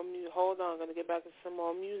some more music. Hold on, I'm going to get back to some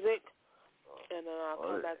more music, and then I'll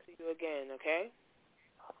come back to you again, okay?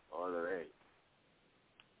 All right.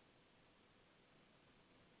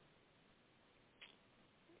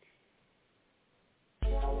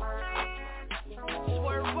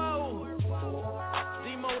 Swervo,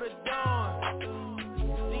 Demo the Dawn,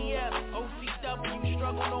 DF, OCW,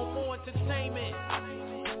 Struggle No More Entertainment.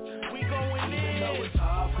 We going in. You know it's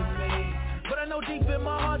hard for me, but I know deep in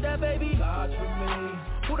my heart that baby God's for me.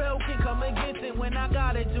 Who the hell can come against it when I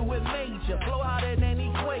gotta do it major? Flow hotter than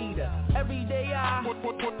equator. Every day I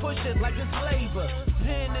push it like it's labor.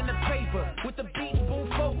 Pen in the paper with the beat boom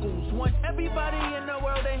vocals. Want everybody in the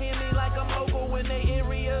world to hear me like I'm local in their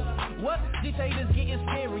area. What? These haters getting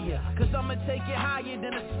scarier, cause I'ma take it higher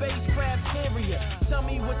than a spacecraft carrier. Tell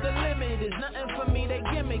me what the limit is, nothing for me, they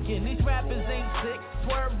gimmicking. These rappers ain't sick,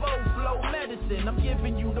 Swervo, flow medicine. I'm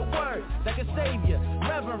giving you the word that can save you,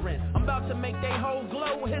 reverend. I'm about to make they whole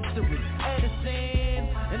glow history, Edison.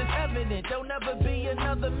 And it's evident there'll never be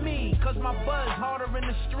another me, cause my buzz harder in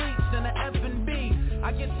the streets than an F&B.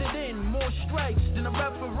 I get it in, more strikes than a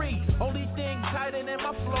referee. Only thing tighter than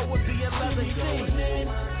my flow would be a leather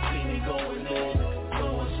See me going in,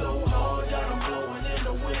 going so hard that I'm blowing in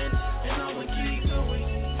the wind. And I'ma keep going,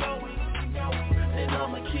 and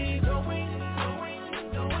I'ma keep going.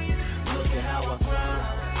 Look at how I grind,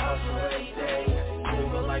 hustle every day.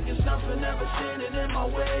 Moving like it's nothing ever standing in my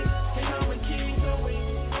way. And I'ma keep going,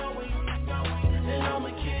 and I'ma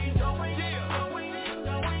keep going.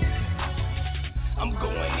 I'm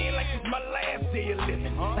going in like it's my last day of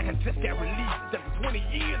living, like I just got released after 20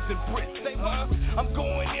 years in prison. I'm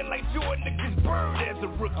going in like Jordan against Bird as a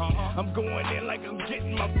rookie. I'm going in like I'm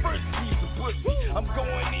getting my first piece of pussy. I'm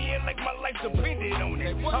going in like my life depended on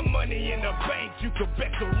it. I'm money in the bank, you can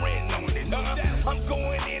bet the rent on it. I'm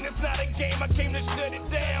going in, it's not a game, I came to shut it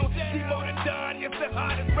down. Demo the Don, yes, the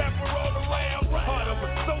hottest rapper all around. Heart of a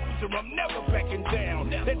soldier, I'm never backing down.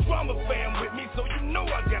 That drama fam with me, so you know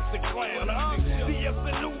I got the clown. DF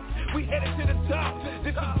salute, we headed to the top.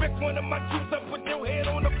 Disrespect one of my troops, I put your head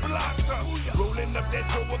on the block. Rolling up that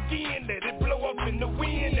dough again, let it blow up in the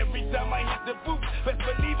wind. Every time I hit the booth, best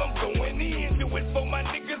believe I'm going in. Do it for my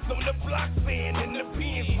niggas on the block, saying in the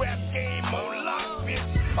pins, rap game on lock, bitch.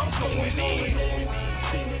 I'm going in.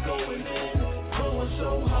 See me going in, going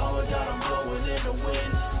so hard that I'm blowing in the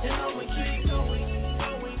wind. And I'ma keep going,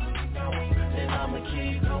 and I'ma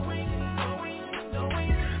keep going.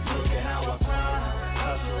 Look at how I grind,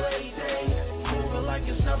 hustle every day. Moving like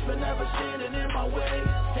it's nothing ever standing in my way.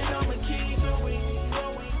 And I'ma keep going,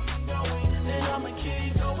 and I'ma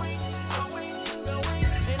keep going.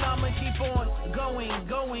 And I'ma keep on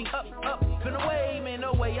going up and away. Man,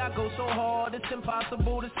 no way I go so hard, it's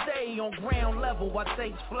impossible to stay on ground level. I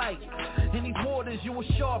take flight. In these waters, you a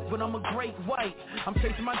shark, but I'm a great white. I'm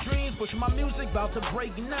chasing my dreams, pushing my music, about to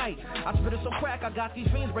break night. I spit it so crack, I got these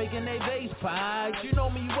fiends breaking their bass pipes. You know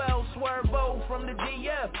me well, Swervo from the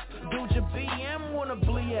DF. Dude, your BM wanna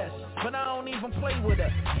BS, but I don't even play with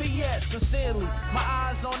her. PS, sincerely, my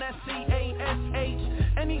eyes on that CASH.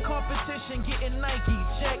 Any competition getting Nike,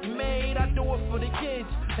 checkmate. I do it for the kids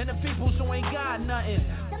and the people who ain't got nothing.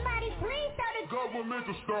 Somebody please tell the government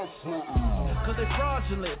to stop frontin'. Cause they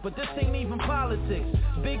fraudulent, but this ain't even politics.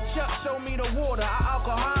 Big Chuck showed me the water, I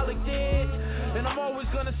alcoholic did. And I'm always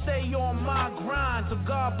gonna stay on my grind till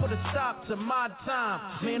God put a stop to my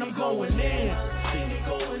time. Man, I'm going in. See me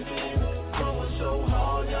going in. Going so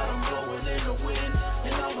hard, yeah, I'm going in the wind.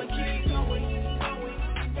 And I'ma keep going.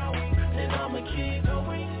 And I'ma keep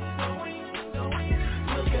going.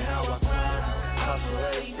 Look at how I grind, hustle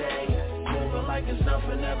every day. Moving like it's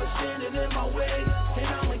nothing, never standing in my way. And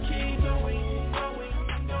I'ma keep going.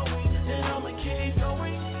 And I'ma keep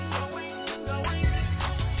going.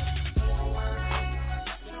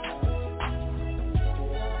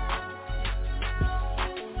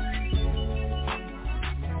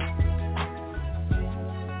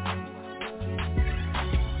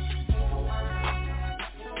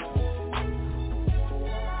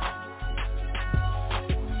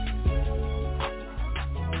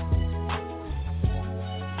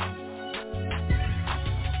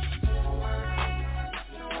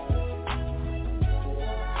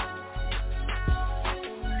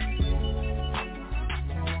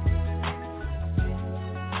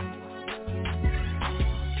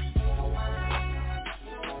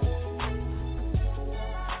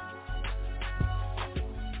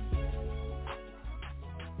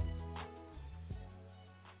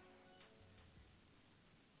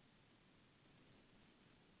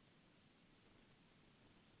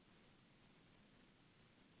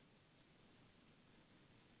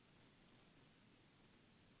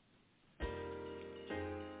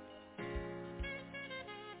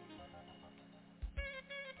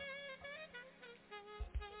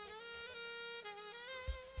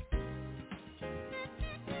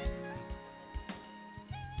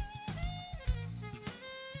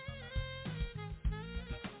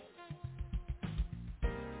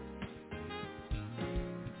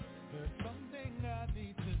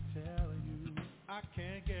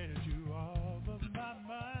 Can't get you off of my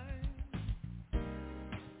mind.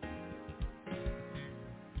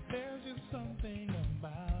 There's just something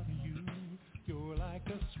about you. You're like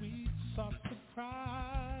a sweet, soft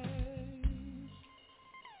surprise.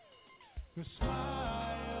 Your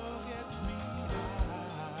smile gets me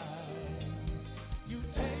high. You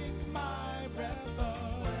take my breath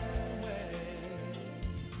away.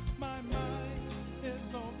 My mind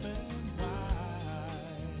is open wide.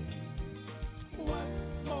 What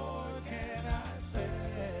more can I say?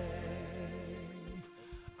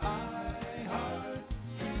 I heart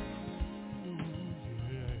you,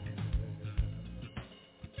 yeah.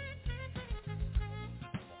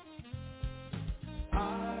 I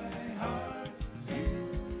heart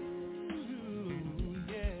you,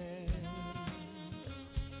 yeah.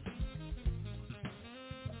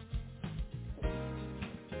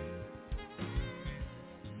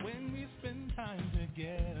 When we spend time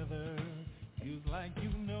together, feels like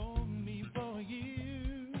you've known me for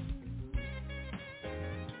years.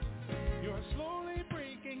 You're slowly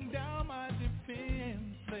breaking down my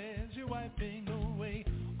defenses. You're wiping away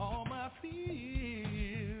all my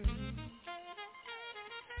fears.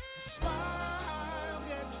 Smile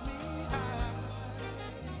gets me high.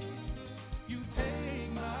 You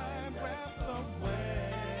take my breath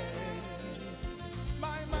away.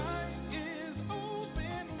 My mind is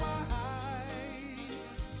open wide.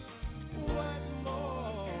 What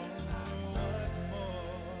more?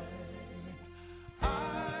 I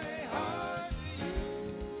heart you,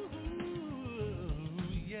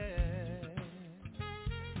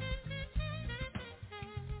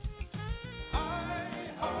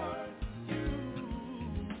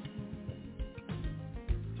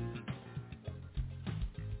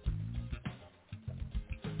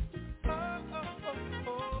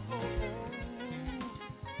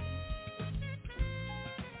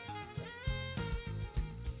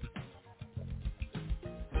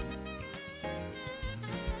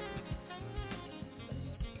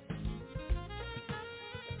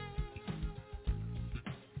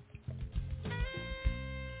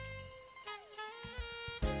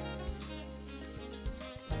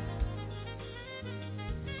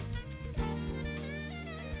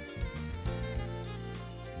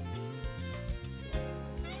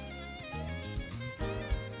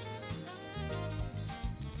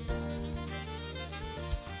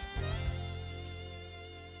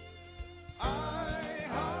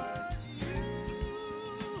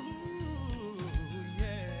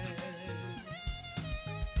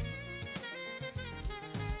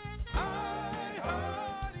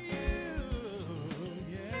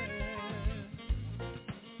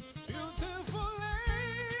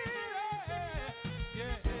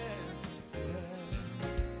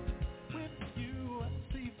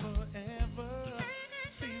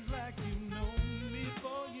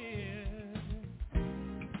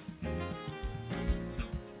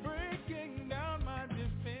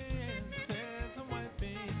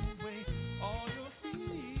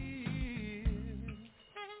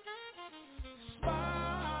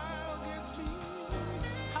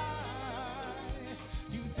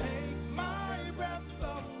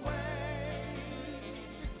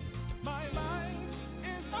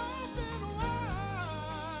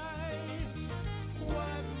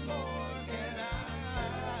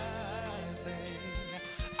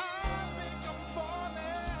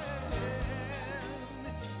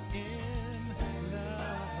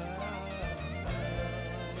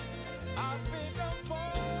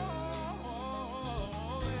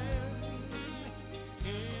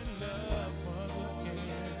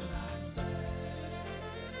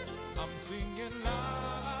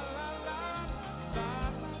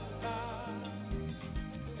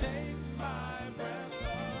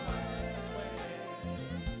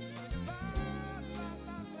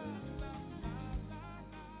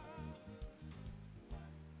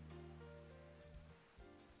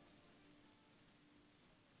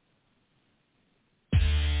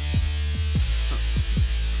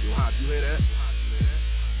 You hear that?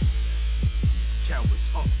 Cowards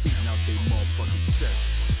up beating out they motherfucking chest.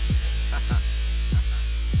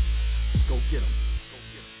 Go get 'em.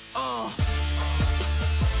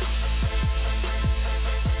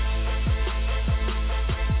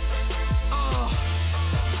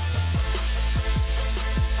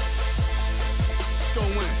 Go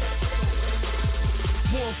in.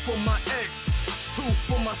 One for my ex, two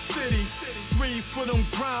for my city, three for them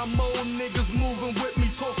grind mode niggas moving with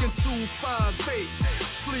me, talking 258.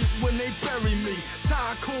 Sleep when they bury me.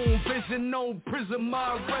 Tycoon vision, no prison,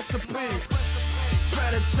 my recipe.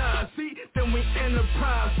 Strategize, see, then we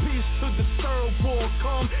enterprise. Peace to the third war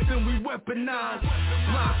come, then we weaponize.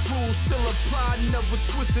 Block rules still apply, never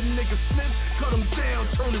switch a nigga snitch. Cut him down,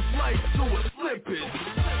 turn his life to a slippage.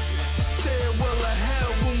 Stairwell of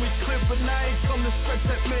hell when we clip it. I ain't come to stretch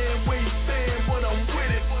that man where he stand, but I'm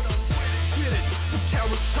with it. Get it, the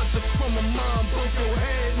cowards touch a crumb of mine. Broke your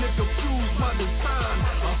head, nigga, fuse my design.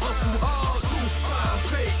 I hustle hard,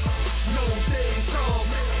 258, no days off.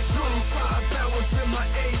 25 hours in my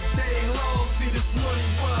 8-day long. See this money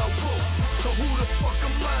wild book. So who the fuck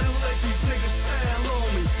am I to let these niggas stand on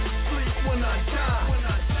me? Sleep when I die.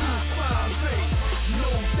 258,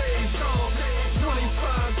 no days off.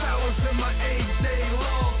 25 hours in my 8-day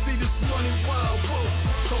long. See this money wild book.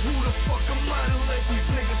 So who the fuck am I to let these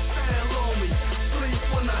niggas stand on me? Sleep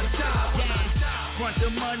when I die. Want the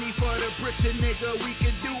money for the bricks, and nigga, we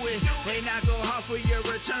can do it. They not gon' offer your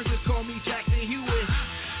returns, just call me Jackson Hewitt.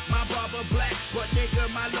 My barber black, but nigga,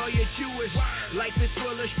 my lawyer Jewish. Life is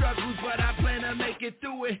full of struggles, but I plan to make it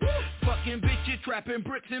through it. Fucking bitches, trapping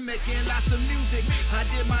bricks and making lots of music. I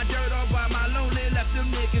did my dirt all by my lonely, left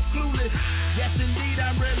them niggas clueless. Yes, indeed,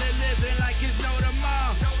 I'm really living like it's no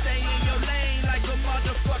tomorrow. Stay in your lane like a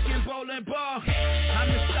motherfucking bowling ball. I'm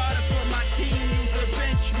the starter for my team, use a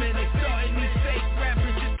benchman. They starting these fake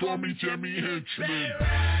rappers, just call me Jimmy Henchman.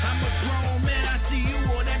 I'm a grown man, I see you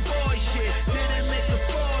on that boy shit. Didn't make a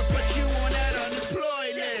fall, but you on that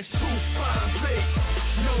unemployed list. 258,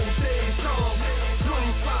 no days off.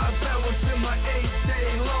 25 hours in my 8-day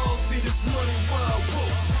long. See this money wild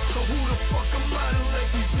book. So who the fuck am I to let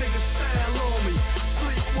these niggas stand on me?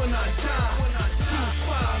 Sleep when I die.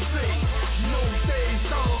 258, no days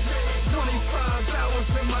off. 25 hours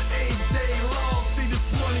in my 8-day long. See this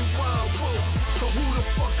money wild book. So who the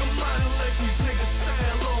fuck am I to let these niggas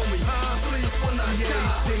stand on me? Sleep when I die.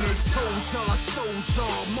 Everything they told y'all, I showed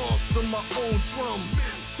y'all. Monster my own drum.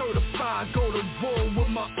 Certified, go to war with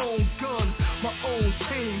my own gun. My own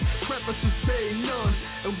team, preppers to say none.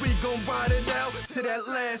 And we gon' ride it out to that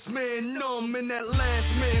last man numb in that last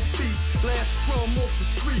man seat. Last crumb off the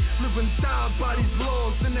street, live and die by these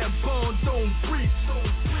laws. And that bond don't breathe,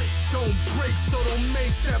 don't break, so don't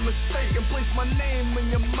make that mistake. And place my name in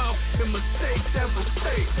your mouth and mistake that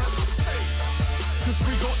mistake. Cause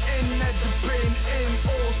we gon' end that debate and end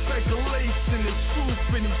all speculation and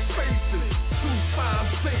truth in these faces.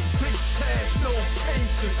 258, big cash, no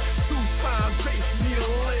patience. 258, need a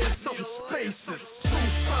layer, something spaces.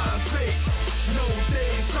 258, no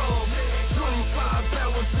days off. 25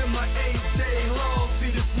 hours in my 8-day long.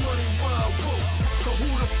 See this money wild book. So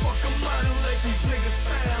who the fuck am I to let these niggas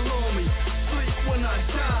stand on me? Sleep when I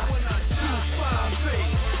die. 258,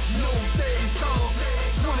 no days off.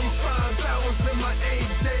 25 hours in my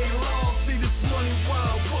 8-day long. See this money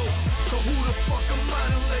wild book. So who the fuck am I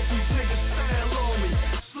to let these niggas stand on me?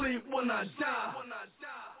 Sleep when I die.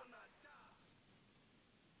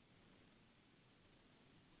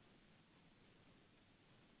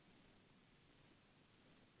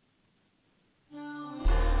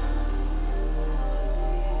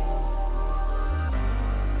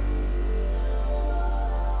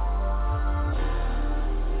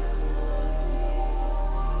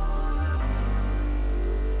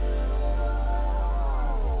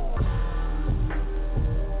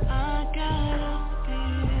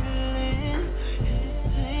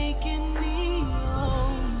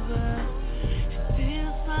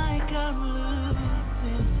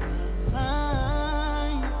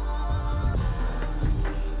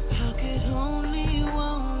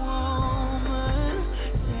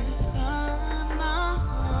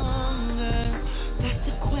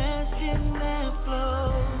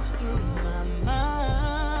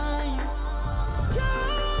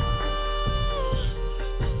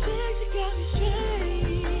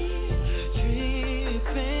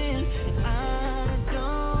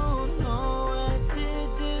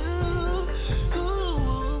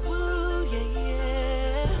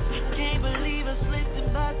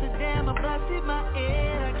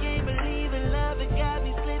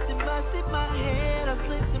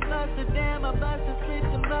 Damn, I busted, slipped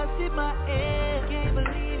and busted my head. Can't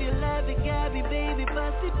believe you let it got me, baby,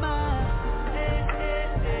 busted my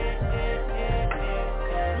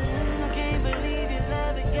I can't believe your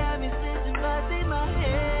love, it got me slipping, busted my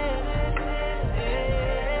head.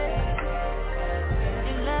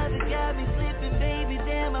 Your love, it got me slipping, baby,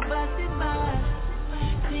 damn, I busted my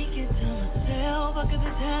thinking to myself, how could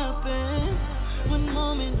this happen? One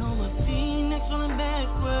moment on my feet, next one I'm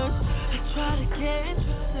backwards. I try to catch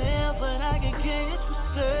myself, but I can catch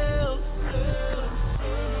myself.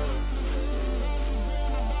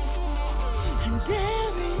 And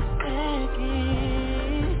every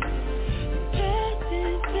second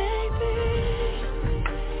passes, baby.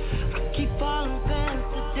 I keep falling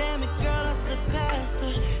faster, damn it, girl, I slip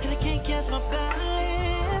faster, and I can't catch my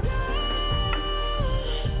balance.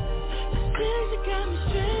 Things that got me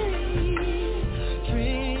straight,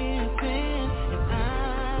 tripping, and I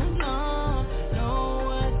don't know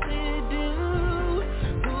what to do.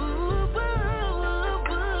 Ooh, I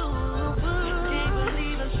can't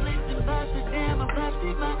believe I slipped and busted, damn, I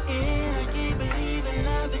busted my head. I can't believe it,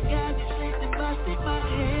 love it got me slipped and busted my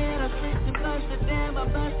head. I slipped and busted, damn, I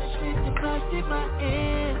busted, slipped and busted my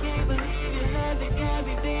head. Can't believe it, love it got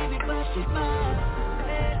me, baby, busted my head.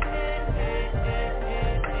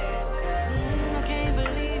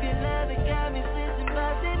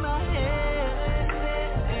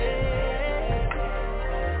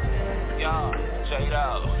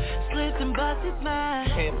 Slipped and busted my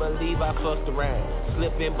can't believe I fucked around.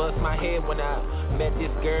 Slip and bust my head when I met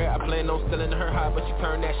this girl. I planned on stealing her heart, but she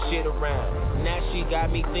turned that shit around. Now she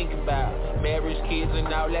got me thinking about marriage, kids, and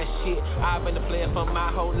all that shit. I've been a player for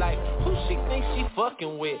my whole life. Who she thinks she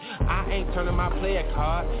fucking with? I ain't turning my player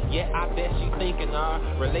card. Yeah, I bet she thinking our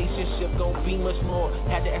relationship gon' be much more.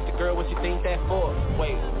 Had to ask the girl what she think that for.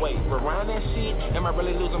 Wait, rewind that shit. Am I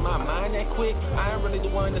really losing my mind that quick? I ain't really the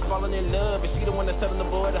one that's falling in love, and she the one that's telling the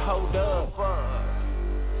boy to hold up.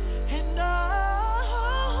 And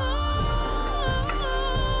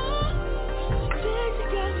things that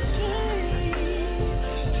got me straight,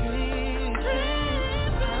 tripping,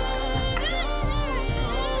 I don't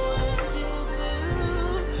know what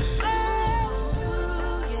to do.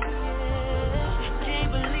 I can't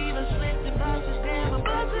believe I slipped and busted, damn, I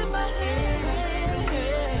busted my head.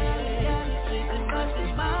 Got me slipped and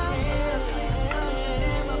busted my head.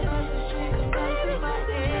 Damn, I busted, slipped and busted my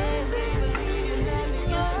head.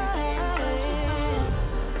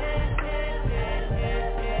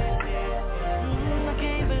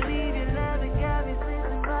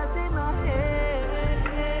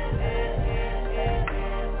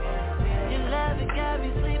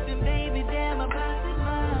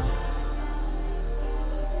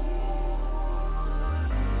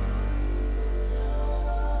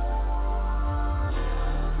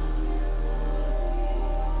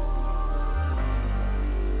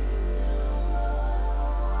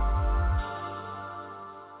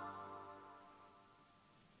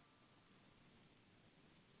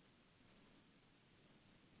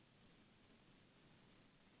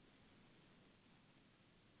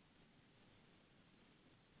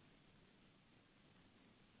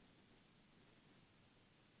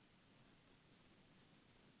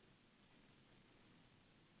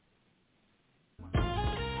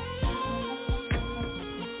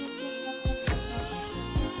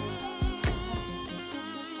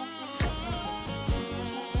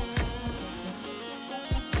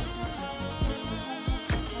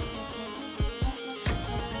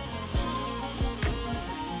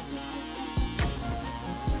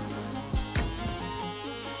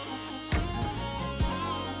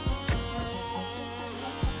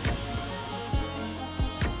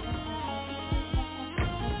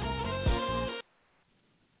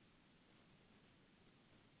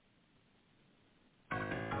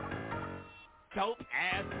 Dope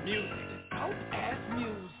ass music.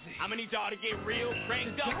 I'ma need y'all to get real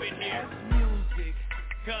cranked up in here. Music.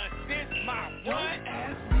 Cause this my what?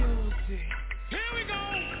 Ass music. Here we go.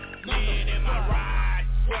 Man in my ride,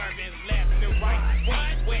 swerving left to right.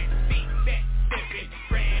 Wet seat set, sipping,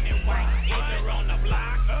 brand and white. Either on the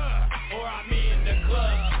block, or I'm in the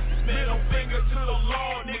club. Middle finger to the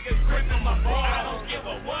law, niggas gripping my ball. I don't give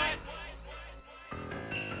a what.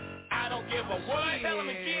 I don't give a what. Tell him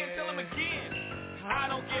again, tell him again. I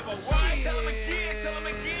don't give a what. Tell him again, tell him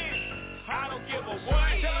again. I don't give a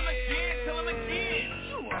what. Tell him again, tell him again.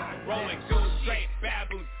 Rolling goose, straight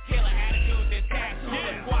baboons, killer attitudes and tattoos.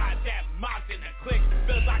 The squad that mocked in the clique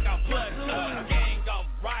feels like a platoon. Gang of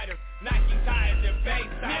riders, Nike tires and base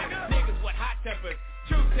tires. Niggas with hot tempers,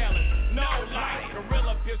 truth tellers, no lies.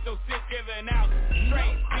 Gorilla pistol, shit giving out.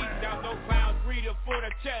 Straight beats out, no clowns, greeted for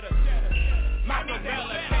the cheddar.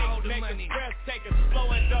 Machiavelli cake, making stress takers, slow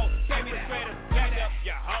and dope. Take me straighter, back up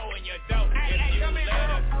your hoe and your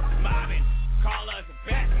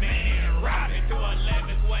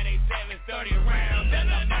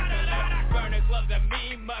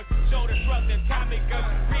must show the trust in time because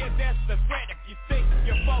reassess the threat. If you think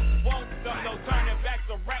your folks won't, there's no turning back.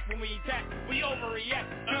 So right when we attack, we overreact.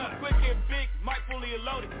 Too quick and big, mic fully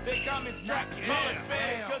loaded. They come in strapped. Bullets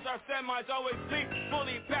fed, cause our semis always sleep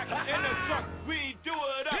fully packed. In the truck, we do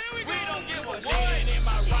it up. We don't give a what. In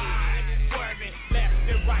my ride, swerving left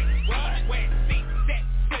and right. Wet seat, set,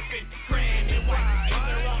 sipping, cran and white.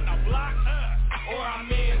 Either on the block, or I'm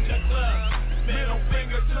in the club. Middle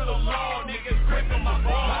finger to the law, niggas gripping my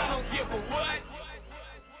ball. I don't give a what.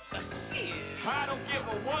 I don't give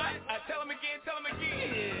a what. Tell him again, tell him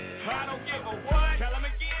again. I don't give a what. Tell him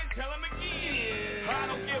again, tell him again. I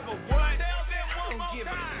don't give a what. Tell them one more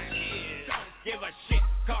time. Don't give a shit.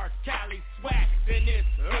 Cars, Cali, swags in this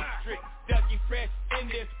district. Dougie Fresh in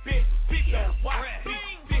this bitch. People watch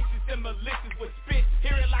these bitches and malicious with spit.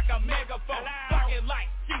 Hear it like a megaphone. Fucking like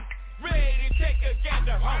sheep. Ready to take a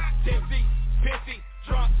gander home. Tipsy, pissy,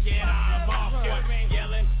 drunk, yeah, I'm off.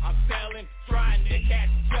 Yelling, I'm selling, trying to catch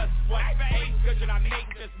just what ain't. Cause you're not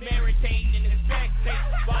making, just meditating and spectate.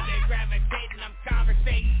 While they gravitating, I'm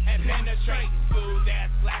conversating and penetrating. Smooth ass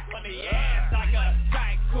black on the ass like a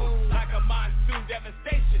tycoon, like a monsoon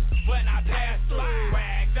devastation. When I pass through,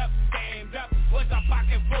 ragged up, gamed up, with a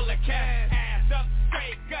pocket full of cash. Ass up,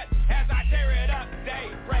 straight gut, as I tear it up. Day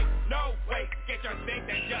break, no wait, get your things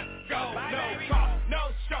and just go. Bye, no baby. Call,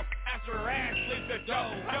 no show, after ass leaves the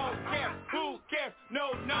door. Don't care, who cares,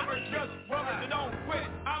 no numbers, just rubbers that don't quit.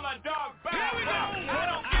 I'm a dog, bow, bow, I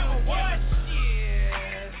don't give a what.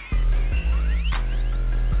 Yeah.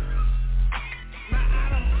 Nah,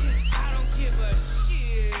 I don't give a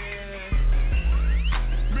shit.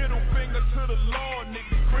 Middle finger to the law,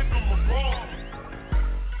 niggas gripping my ball.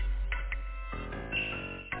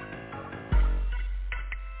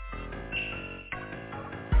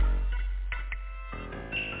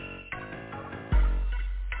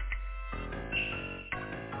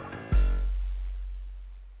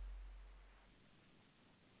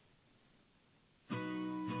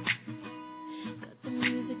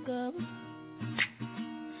 Up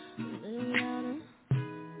a little louder.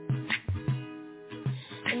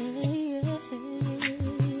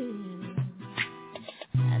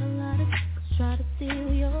 Had a lot of chicks try to steal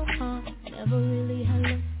your heart. Never really had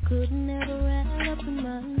love, could never add up in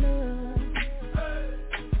my love.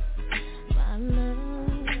 My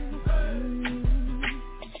love.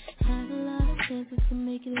 Had a lot of chances to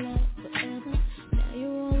make it last forever. Now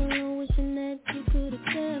you're all alone wishing that you could have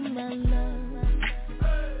kept my love.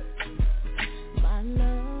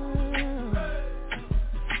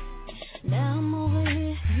 Now I'm over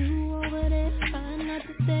here, you over there, trying not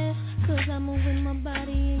to stare. Cause I'm moving my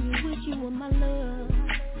body and you wish you were my love.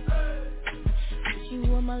 Wish you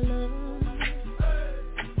were my love.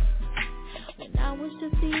 When I was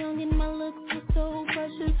just a young and my looks were so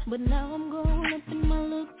precious. But now I'm growing up and my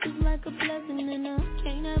looks is like a blessing. And I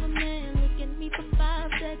can't have a man look at me for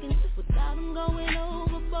 5 seconds without him going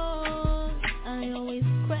overboard. I always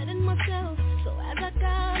credit myself, so as I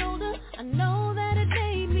got older, I know that it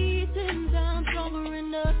made me 10 times stronger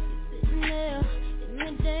enough. Sitting there in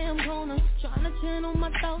the damn corner, trying to channel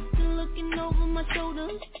my thoughts and looking over my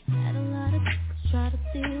shoulders. Had a lot of chicks try to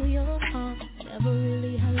steal your heart. Never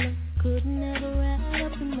really had love, could never add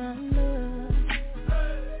up in my love.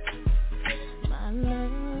 My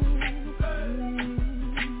love.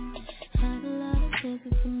 Had a lot of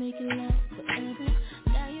chances to make it last forever.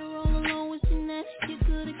 Now you're all alone wishing that you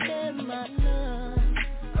could have kept my love.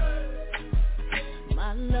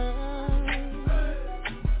 My love.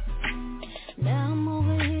 Now I'm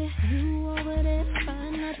over here, you over there,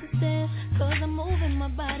 trying not to stare. Cause I'm moving my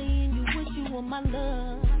body and you wish you were my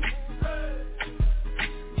love.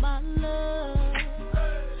 My love.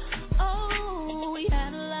 Oh, we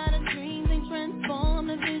had a lot of dreams and transformed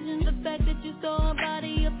the vision. The fact that you saw a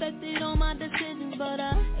body affected all my decisions. But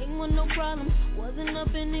I ain't want no problems, wasn't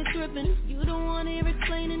up in it tripping. You don't want to hear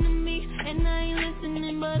explaining to me, and I ain't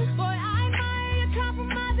listening. But boy, I admire your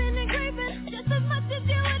compromising and creeping just as much as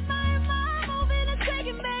you admire my moving and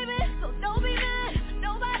shaking, baby. So don't be mad,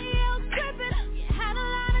 nobody else tripping. You had a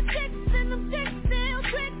lot of chicks and them chicks still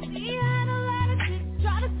trick. You had a lot of chicks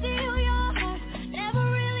try to steal your heart. Never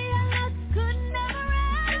really had luck, could never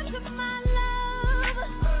add up to my love.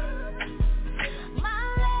 My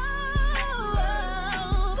love.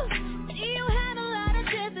 You had a lot of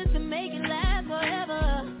chances to make it last forever.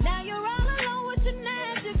 Now you're all alone with your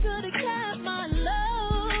names, you could've kept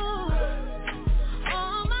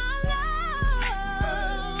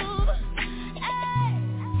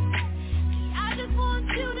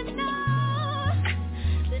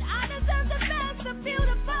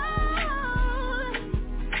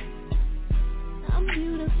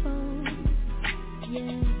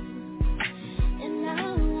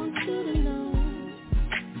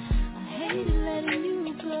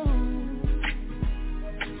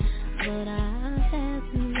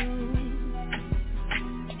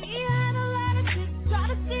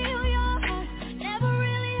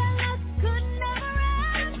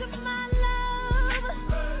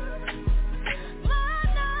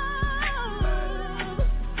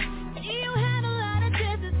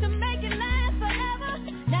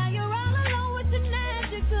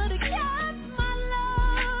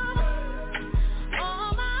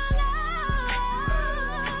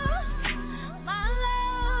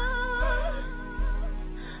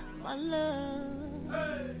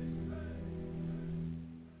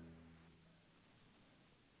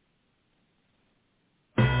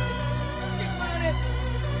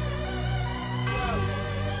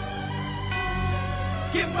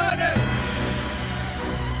Get money.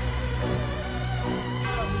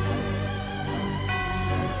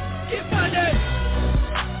 Get money.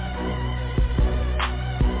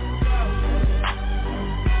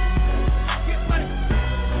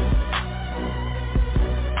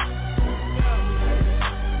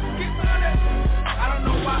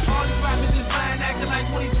 All these rappers is lying, acting like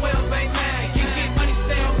 2012 ain't mad. Get money,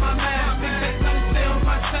 stay on my mind. Big fat money, stay on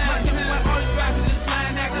my time. Tell me why all these rappers is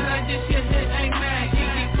lying, acting like this shit ain't mad.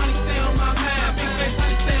 Get money, stay on my mind. Big fat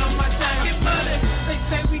money, stay on my time. Get money. They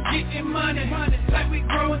say we getting money, like we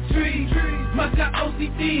growing trees. Must got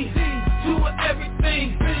OCD, doing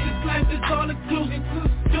everything. This life is all inclusive,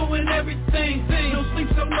 doing everything. No sleep,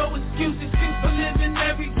 so no excuses for living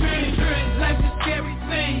every dream. Life's a scary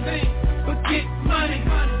thing, but get money.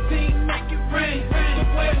 Team make it rain. The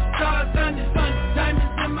way the stars under,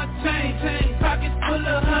 diamonds in my chain. Pockets full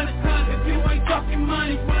of hundreds. If you ain't talking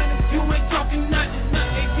money, you ain't talking nothing.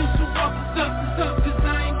 They used to walk us up, cause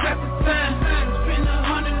I ain't got the time. Spend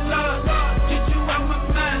 $100, get you out my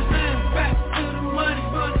mind. Back to the money,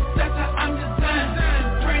 that's how I'm designed.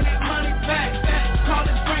 Bring that money back, call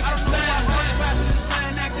it Frankenstein. Rappers is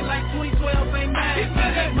lying, acting like 2012 ain't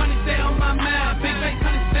mad. Money stay on my mind, big face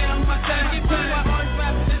honey stay on my time. Get money while all these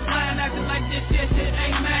rappers is lying, acting like this shit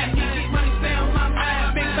ain't mad. Get money stay on my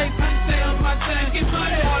mind, big face honey stay on my time. Get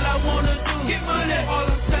money, all I wanna do. Get money, all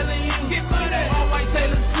I'm telling you. Get money, all white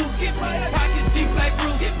Taylor suit. Get money, pockets deep like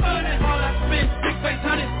Bruce. Get money, all I spend, big face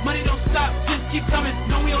honey. Money don't stop, just keep coming.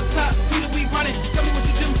 Know we on top, see that we running. Tell me what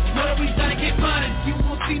you do, know that we done it. Get money. You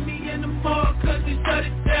won't see me in the mall, cause we shut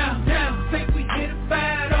it down. Think we hit a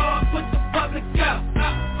bad all, put the public out.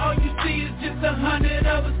 All you see is just 100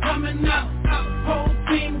 of us coming out. Whole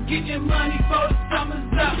team getting money for the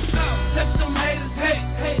summer's out. Let some haters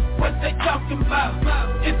hate what they talking about.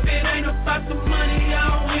 If it ain't about the money, I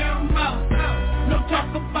don't hear them out. No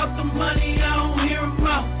talk about the money, I don't hear them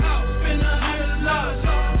out. Spend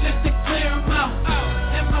 $100 just to clear them out.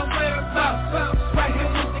 And my whereabouts, right here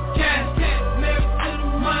with the cash. Married to the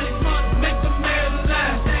money, make the marriage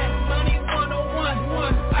last. Money 101,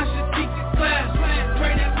 I should teach the class.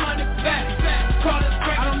 Bring that money back, call it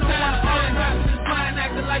Frankenstein. All the rappers is lying,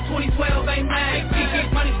 acting like 2012 ain't mad.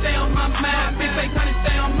 Get money, stay on my mind. Big face honey,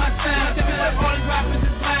 stay on my time. Tell me why all these rappers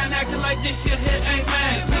is lying, acting like this shit ain't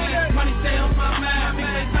mad. Money stay on my mind. Big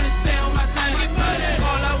face honey, stay on my time. Get money,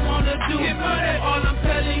 all I wanna do. Get money, all I'm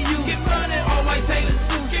telling you. Get money, all white Taylor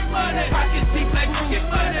suit. Get money, pockets deep like Bruce. Get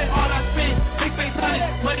money, all I spend, big face honey.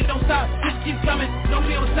 Money don't stop, just keep coming. No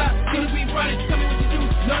we on top, till we running. Tell me what you do,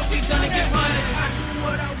 know that we done it. Get money. I do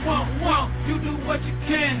what I want. You do what you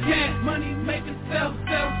can. Money make itself,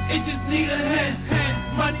 it just need a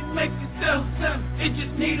hand. Money make itself, it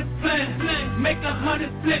just need a plan. Make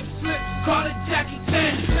 100 flips, call it Jackie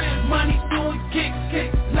Chan. Money doing kicks,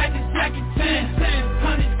 like it's Jackie Chan.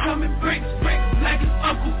 100 coming bricks, like it's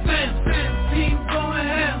Uncle Sam. Team going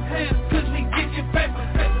ham, cause we get your paper.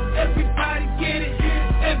 Everybody get it,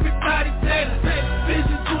 everybody Taylor.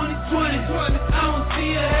 Vision 2020, I don't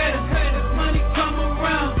see a header. Money come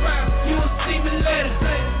around, you'll see me later.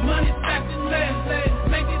 Money back to later,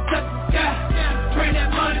 make it touch the sky. Bring that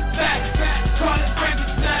money back, call it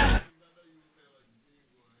Frankenstein.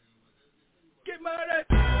 Get money.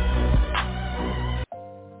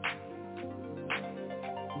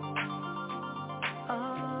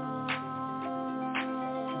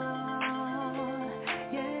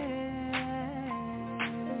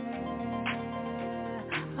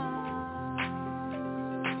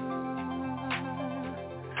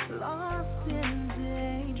 Lost in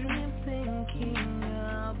daydream, thinking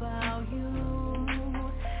about you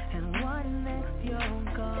and what next you're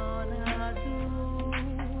gonna do.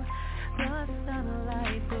 The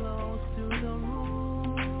sunlight glows through the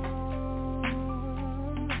room.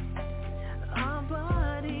 Our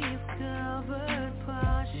bodies covered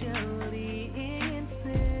partially in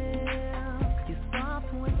silk. Your soft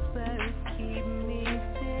whispers keep me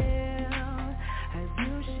still as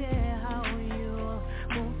you share how you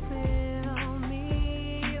fulfill me.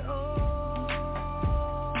 Oh,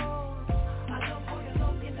 I love how you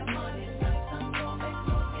love in the morning, night and go make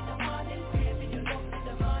love in the morning, baby you love in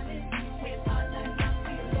the morning, wait all night long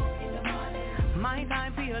for your love in the morning. My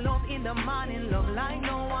time for your love in the morning, love like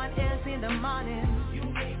no one else in the morning. You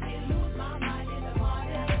make me lose my mind in the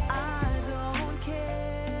morning. I don't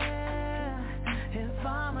care if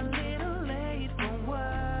I'm a little late for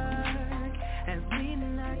work, as we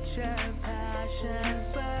nurture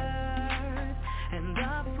passion's birth and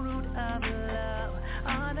the fruit of love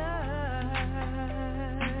on earth.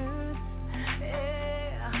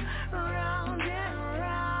 Yeah, round and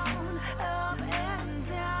round, up and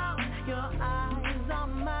down, your eyes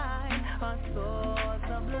on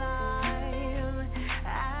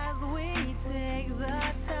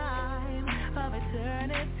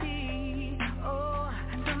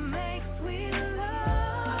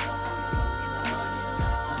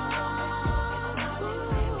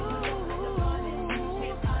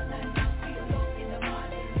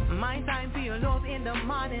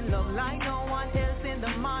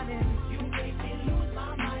morning. You make me lose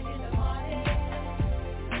my mind in the morning.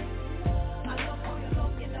 I love how you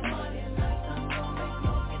look in the morning. Night and don't make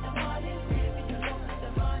love in the morning. Baby, you look in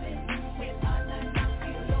the morning. Wait all night long for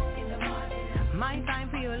your love in the morning. My time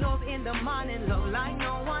for your love in the morning. Love like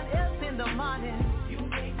no one else in the morning. You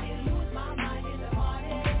make me lose my mind in the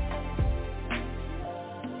morning.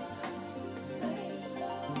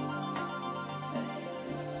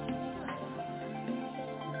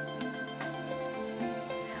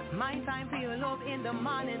 My time for your love in the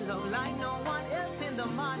morning. Love like no one else in the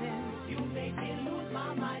morning. You make me lose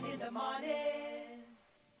my mind in the morning.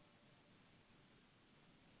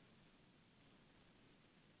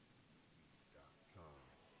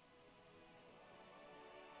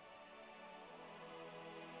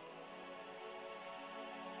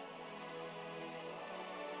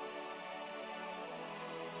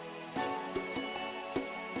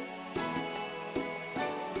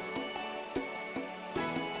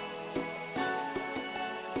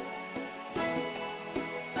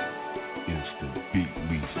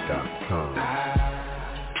 InstantBeatLease.com.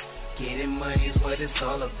 Getting money is what it's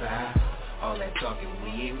all about. All that talking we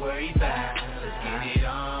ain't worried about. Let's get it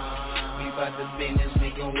on. We bout the business, we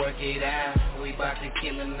gon' work it out. We bout to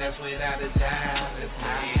kill him, that's without a doubt. Let's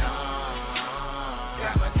get it on.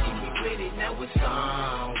 Got my team, we with it, now it's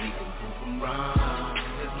on. We can prove them wrong.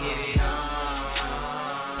 Let's get it on.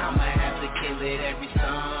 I'ma have to kill it every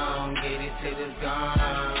song. Get it till it's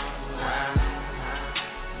gone.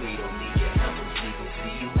 We don't need your help, we gon'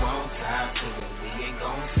 see you on top. Till then we ain't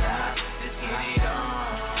gon' stop. Let's get it on.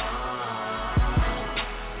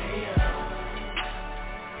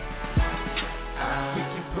 We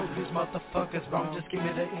can prove these motherfuckers wrong. Just give me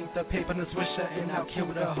the ink, the paper, and the swisher, and I'll kill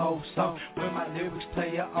the whole song. When my lyrics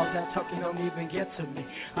play out, all that talking don't even get to me.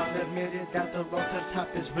 I'm admitted that the road to the top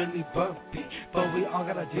is really bumpy, but we all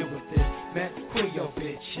gotta deal with it. Man, quit your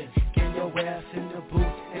bitchin', get your ass in the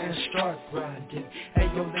booth and start grinding. Hey,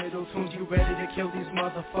 yo, little tunes, you ready to kill these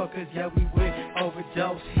motherfuckers? Yeah, we will.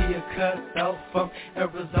 Overdose here, cut out from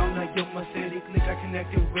Arizona. Yo, my city click I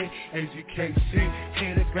connected with AGKC.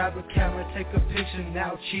 Here to grab a camera, take a picture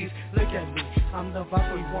now, cheese. Look at me, I'm the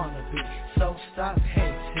vibe we wanna be. So stop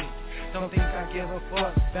hating. Don't think I give a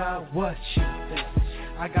fuck about what you think.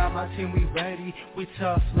 I got my team, we ready, we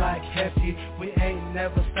tough like hefty. We ain't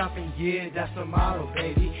never stopping, yeah, that's the motto,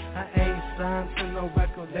 baby. I ain't signed to no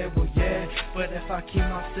record label, yeah, but if I keep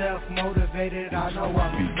myself motivated, I know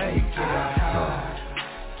I'll make it.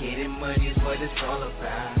 Getting money is what it's all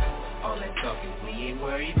about. All that talking we ain't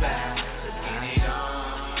worried about. Let's get it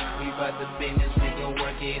on. We bout the business, we gon'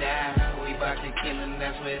 work it out. We bout to kill him,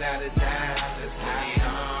 that's without a doubt. Let's get it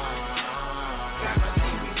on. Got my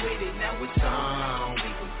team, we with it, now it's on. We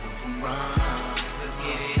gon' prove them wrong. Let's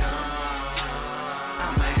get it on.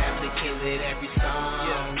 I'ma have to kill it every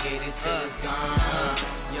song. Get it till it's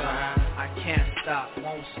gone. I can't stop,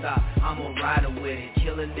 won't stop, I'ma ride with it.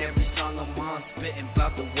 Killing every song I'm on, spitting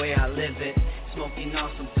about the way I live it. Smoking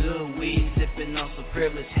on some good weed, sipping on some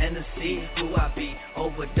privileged Hennessy. Who I be,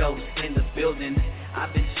 overdose in the building.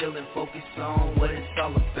 I've been chilling, focused on what it's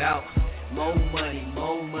all about. More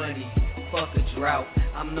money, fuck a drought.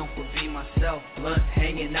 I'm known for being myself, blunt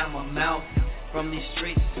hanging out my mouth. From these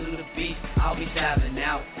streets to the beach, I'll be diving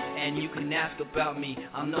out. And you can ask about me,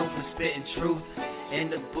 I'm known for spitting truth. In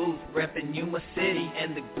the booth, reppin' Yuma City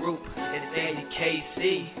and the group, it's Andy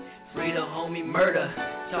KC. Free the homie murder,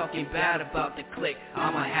 talking bad about the clique,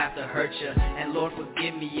 I'ma have to hurt ya. And Lord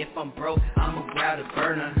forgive me if I'm broke, I'ma grab a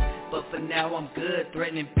burner. But for now I'm good,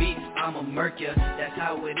 threatening beats, I'ma murk ya. That's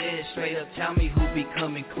how it is, straight up tell me who be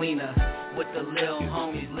coming cleaner. With the lil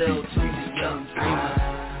homies, lil to the young dreamer.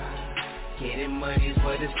 Getting money is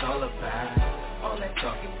what it's all about. All that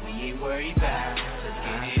talking we ain't worried about. Let's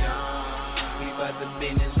get it on. We bout the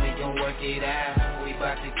business, we gon' work it out. We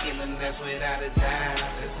bout to kill him, that's without a doubt.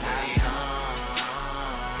 Let's get it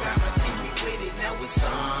on. Got my team, we with it, now it's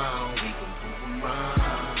on. We gon' prove them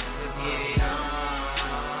wrong. Let's get it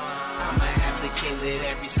on. I'ma have to kill it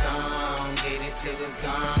every song. Get it till it's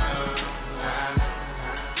gone.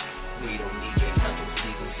 We don't need your help, we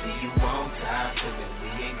gon' see you on top. Till then we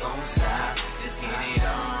ain't gon' stop. Let's get it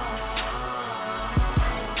on.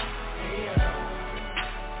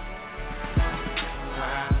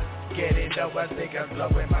 Get it up, I think I'm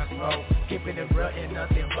blowing my smoke. Keeping it real ain't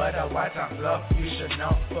nothing but a white time flow. You should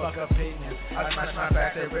know, fuck opinions. I smash my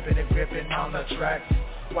back, they ripping and gripping on the tracks.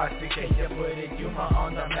 Watch the K, you put it, Yuma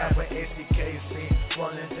on the map with ACKC.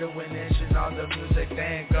 Rolling through an inch and all the music they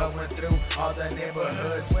ain't going through. All the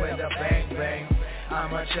neighborhoods with a bang bang.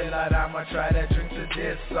 I'ma chill out, I'ma try to drink to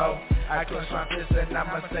this. So I clench my fist and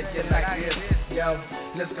I'ma say it like this. Yo,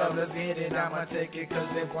 let's go, let's get it. I'ma take it cause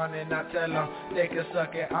they want it, I tell them they can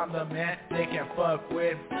suck it, I'm the man they can fuck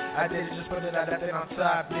with. I didn't just put it out there on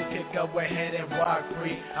top. You can go ahead and walk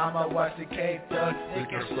free. I'ma watch the K-Thug, they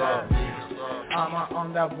can stop me. I'ma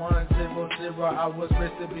on that 100. I was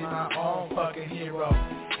raised to be my own fucking hero.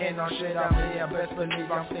 Ain't no shit on me, I best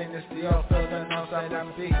believe I'm standing still, feeling outside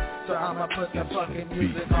I'm beat. So I'ma put the fucking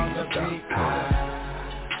music on the beat.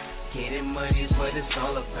 Getting money's what it's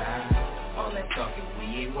all about. All that talking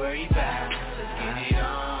we ain't worried about. Let's get it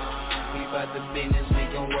on. We bout the business, we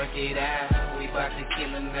gon' work it out. We bout to kill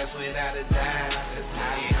him, that's without a doubt. Let's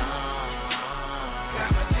get it on. Got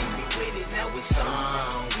my team with it, now it's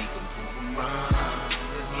on. We can prove them wrong.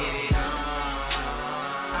 Let's get it on.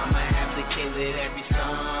 I'ma have to kill it every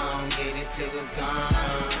song. Get it till it's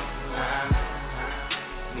gone.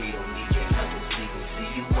 We don't need your help, we gon'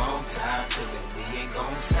 see you on top. Till then we ain't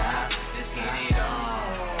gon' stop. Let's get it on.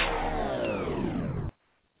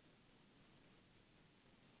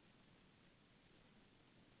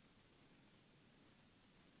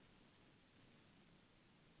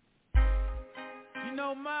 You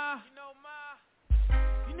know, Ma,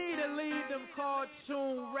 you need to leave them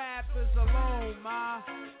cartoon rappers alone, Ma.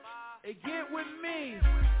 Hey, get with me.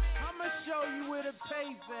 I'ma show you where the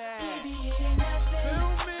paper at. Baby, it ain't nothing. Feel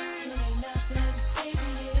me? It ain't nothing. Baby,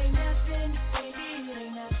 it ain't nothing. Baby, it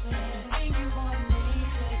ain't nothing. Anything you want me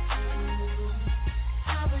to do, I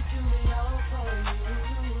would do it all for you.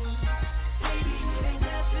 Baby, it ain't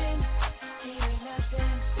nothing. It ain't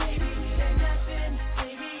nothing. Baby, it ain't nothing.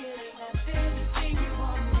 Baby, it ain't nothing. Anything you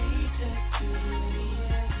want me to do,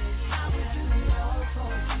 I would do it all for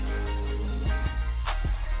you.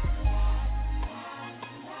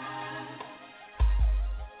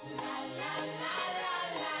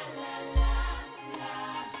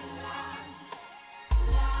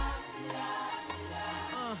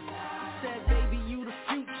 Said, baby, you the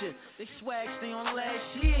future. They swag stay on last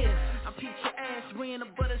year. I peeped your ass, wearing a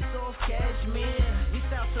butter soft cashmere. You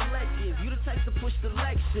sound selective, you the type to push the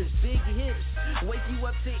Lexus. Big hips, wake you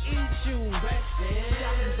up to eat you.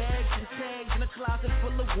 Shopping bags and tags in a closet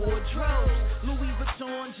full of wardrobes. Louis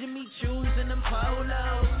Vuitton, Jimmy Choos, and them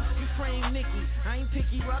polos. You frame Nikki, I ain't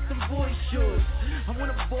picky, rock them boy shorts. I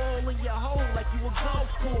wanna ball in your hole like you a golf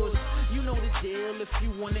course. You know the deal, if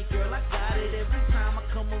you want it, girl, I got it. Every time I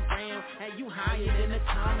come around, and you higher than the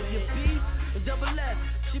time of your beat. Double F,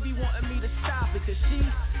 she be wanting me to stop it, cause she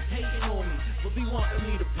hating on me, but be wanting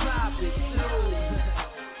me to pop it, too.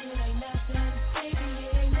 It ain't nothing, baby,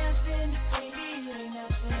 it ain't nothing, baby, it ain't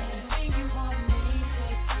nothing. Anything you want me to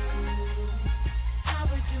do, I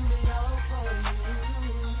would do it all for you.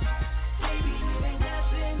 Baby, it ain't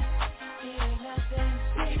nothing, it ain't nothing,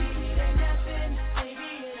 baby, it ain't nothing, baby,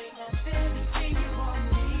 it ain't nothing. Anything you want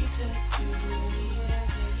me to do,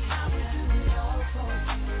 I would do it all for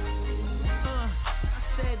you.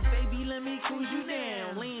 I said, baby, let me cruise you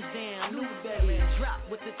down, lanes down, Newberry, drop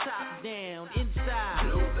with the top down,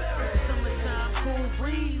 inside. Summertime, cool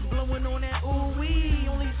breeze, blowing on that ooh-wee.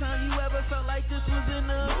 Only time you ever felt like this was in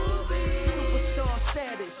a movie. Superstar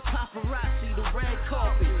status, paparazzi, the red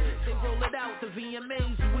carpet. They roll it out, the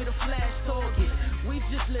VMAs with a flash target. We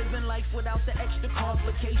just living life without the extra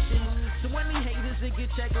complications. So any haters, they get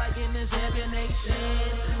checked like an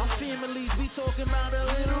examination. Our families be talking about a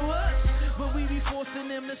little us, but we be forcing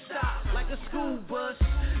them to stop like a school bus.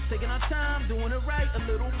 Taking our time, doing it right, a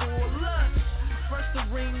little more lust. First the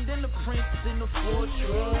ring, then the prince, then the fortress.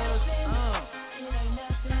 It ain't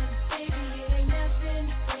nothing, baby, it ain't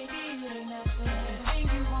nothing, baby, it ain't nothing. Anything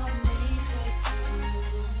you want me to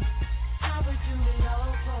do, I would do it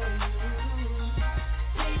all for you.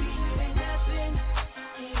 Baby, it ain't nothing,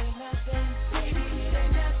 it ain't nothing, baby, it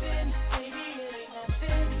ain't nothing, baby, it ain't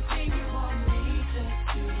nothing. Anything you want me to do,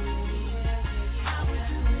 I would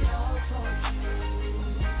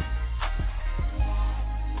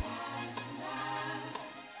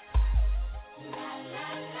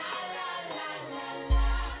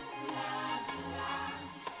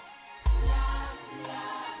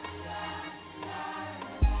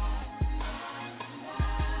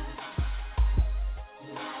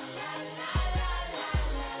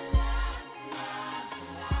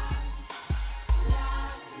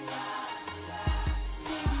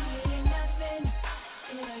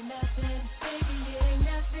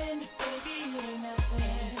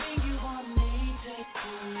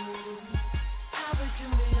do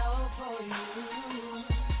it all for you.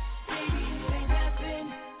 Baby,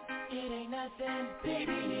 it ain't nothing,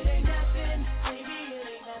 baby, it ain't nothing.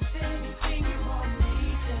 Anything you want me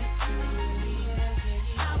to do,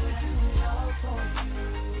 I would do it all for you.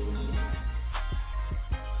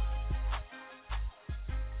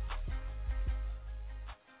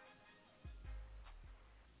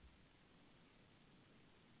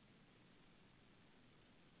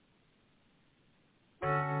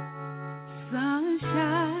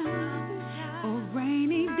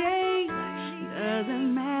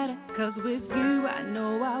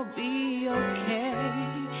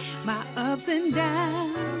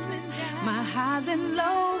 highs and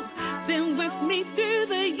lows. Been with me through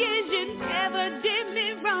the years, you never did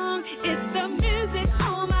me wrong. It's the music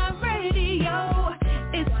on my radio.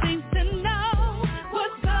 It seems to know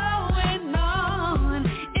what's going on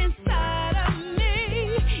inside of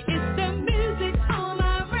me. It's the music on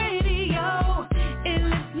my radio. It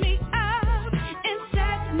lifts me up and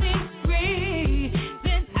sets me free.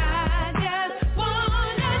 Then I just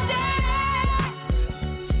wanna dance.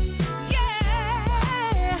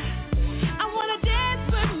 Yeah, I wanna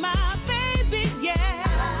dance with my baby. Yeah,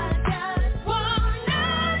 I just wanna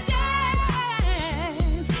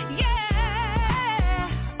dance. Yeah,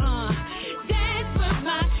 dance with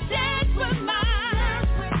my baby.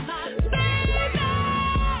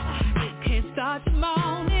 Can't start the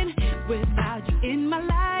morning without you in my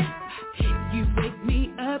life. You wake me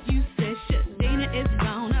up, you say, Shadina, it's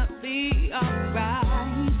gonna be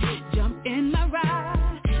alright. Jump in my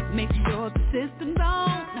ride, make sure the system's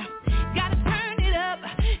on. Gotta turn it up,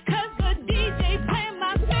 'cause the DJ playing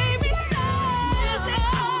my favorite song. Music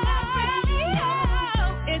on my radio.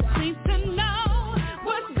 It seems to know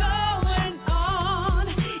what's going on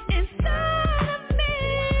inside of me.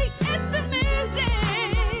 It's the music.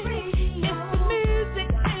 It's the music,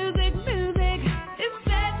 music, music. It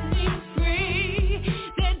sets me free.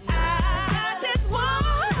 Then I just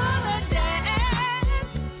wanna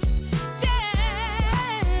dance,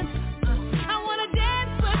 dance. I wanna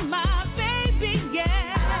dance with my baby, yeah.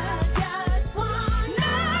 I just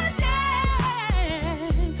wanna dance,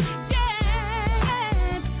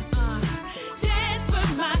 dance. Dance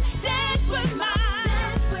with my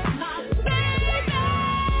baby.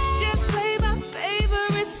 Just play my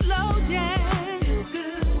favorite slow jazz.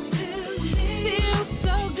 Feels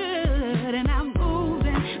so good, and I'm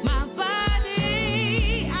moving my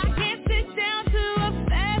body. I can't sit down to a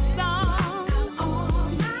fast song.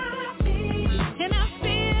 On my feet, and I'm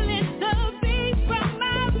feeling the beat from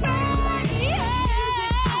my radio.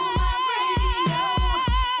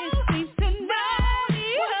 It seems to know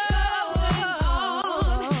what's going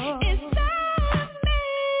on inside of me.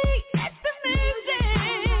 It's the music.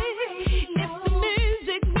 It's the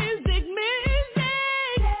music, music, music.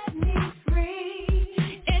 Set me free.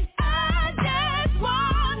 And I just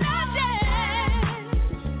wanna dance,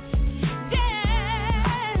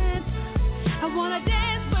 dance. I wanna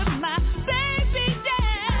dance with my baby,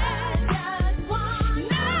 dance. I just wanna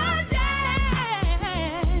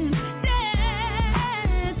dance,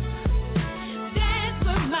 dance. Dance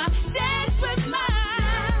with my baby.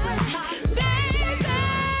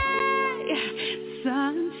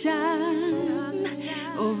 Sunshine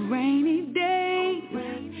or rainy days,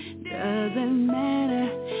 doesn't matter,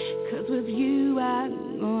 'cause with you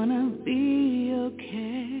I'm gonna be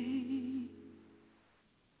okay.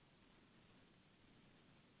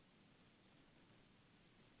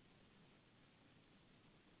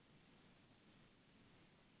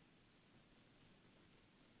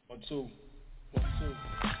 One, two.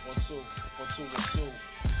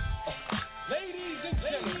 Ladies and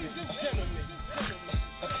gentlemen,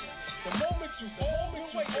 the moment you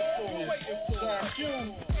waiting for. Thank you.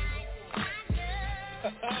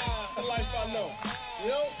 The life I know. You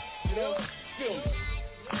know, feel me.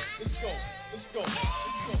 Let's go.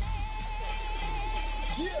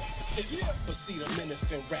 Yeah. See the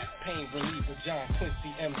minister, rap pain reliever, John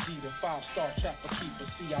Quincy MD, the 5-star trapper keeper.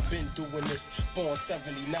 See, I've been doing this, born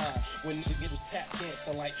 79, when niggas was tap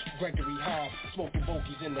dancing like Gregory Hines, smoking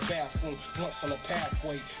bogeys in the bathroom, blunts on the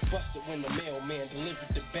pathway, busted when the mailman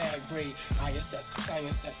delivered the bag grade. ISS,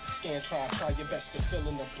 science, that's the scan, try your best to fill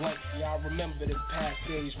in the blanks. Yeah, I remember the past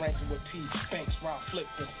days, ranking with P, Banks, Rob, Flip,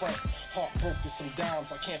 and Frank. Heartbroken, some dimes,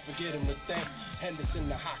 I can't forget him to thank. Henderson,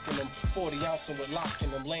 the hocking them, 40 ounce with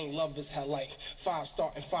locking them. Lane lovers had like 5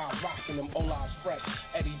 starting 5 rocking them. Ola's fresh,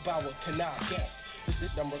 Eddie Bauer cannot guess.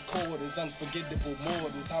 This them recordings, unforgettable more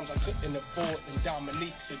than times I couldn't afford than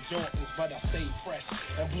Dominique's and Jordans, but I stayed fresh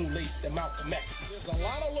and blue lace them out the Max. There's a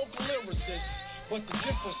lot of local lyricists, but the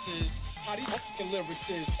difference is how these fucking lyrics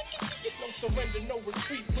is. No surrender, no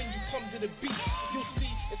retreat. When you come to the beat, you'll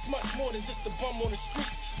see it's much more than just a bum on the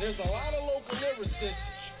street. There's a lot of local lyricists,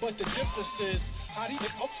 but the difference is how these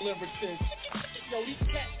lyrics is. Yo, these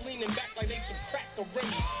cats leaning back like they some crack or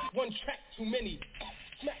Remy. One track too many.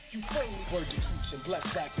 Smack you friendly. Word to Cooch and Bless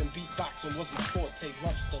rapping, beatboxing was my forte.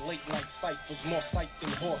 Lunch the late night fight was more sight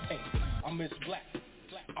than Jorge. I miss Black,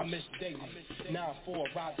 I miss Daily. 9-4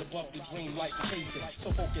 rise above the dream like Casey.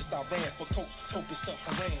 So focused I ran for Coach, focused up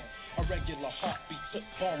Haran. A regular heartbeat, took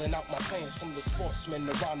falling out my plans from the sportsman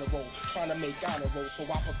to honor roll, trying to make honor roll. So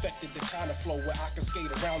I perfected the kind of flow where I can skate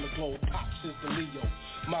around the globe. Pops is the Leo,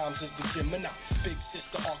 Moms is the Gemini, big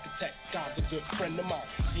sister architect, God's a good friend of mine.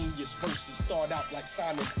 Genius verses start out like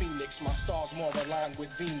Simon Phoenix. My stars more aligned with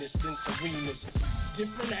Venus than Serena's.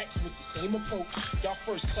 Different acts with the same approach. Y'all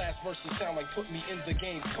first class verses sound like put me in the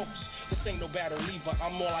game coach. This ain't no battle lever,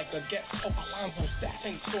 I'm more like a guest coach. Alonzo Stack,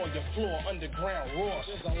 St. Sawyer, floor, underground, raw.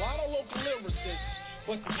 There's a lot of local lyricists,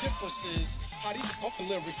 but the difference is how these fucking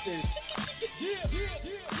lyrics is.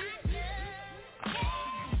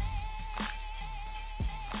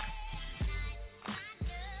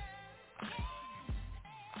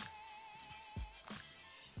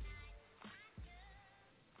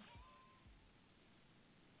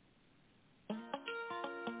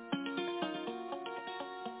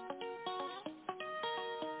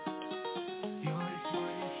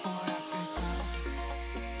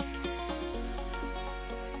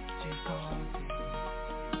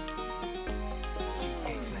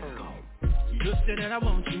 That I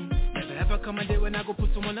want you. Never ever come a day when I go put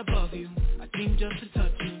someone above you. I seem just to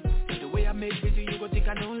touch you. But the way I make with you gon' think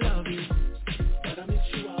I don't love you. But I miss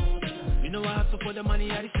you all the time. You know I hustle for the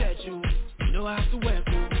money I set you. You know I have to wear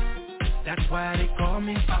cool. That's why they call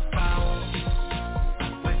me Papa.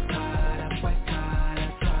 I work hard, I try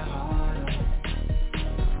harder.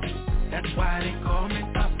 That's why they call me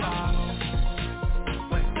Papa.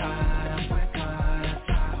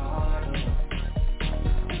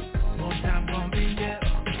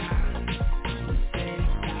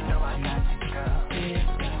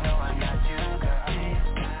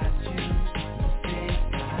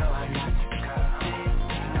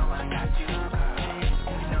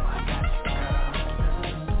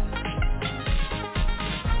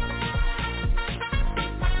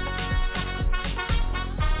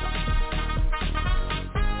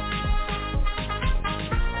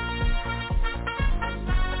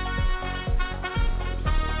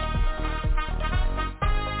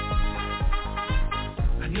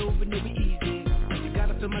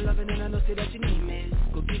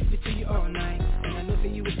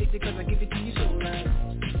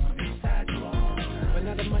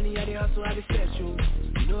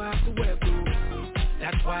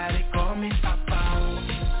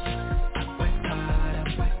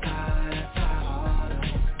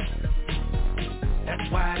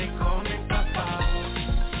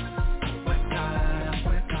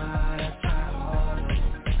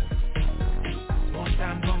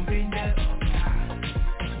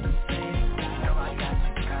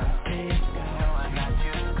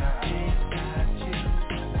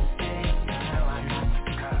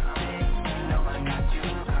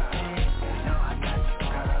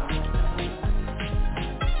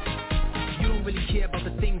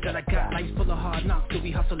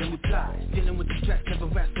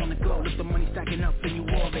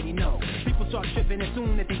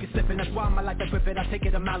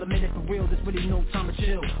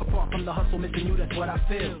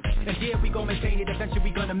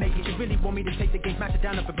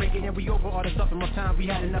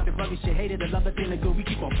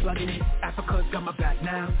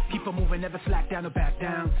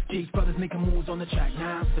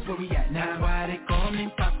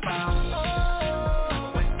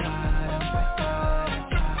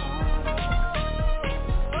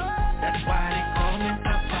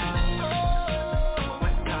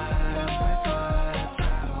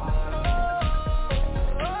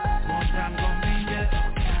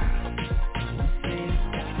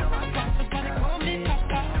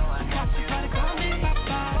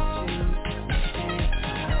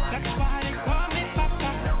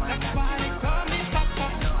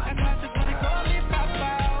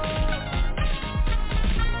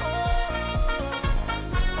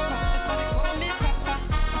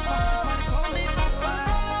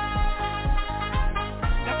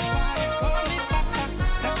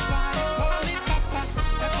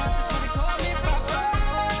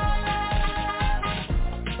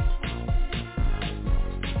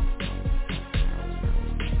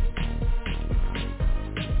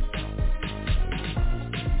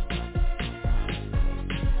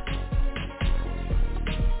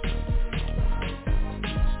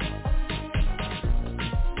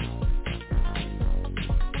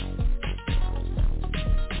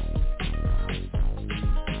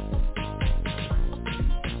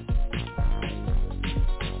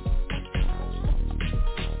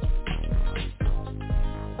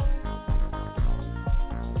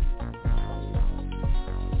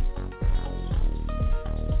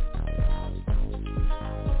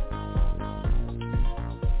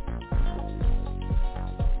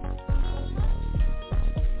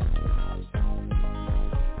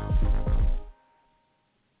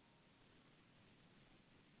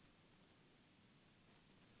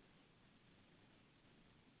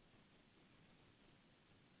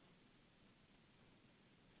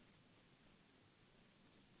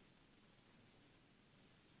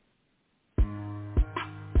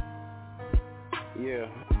 Yeah,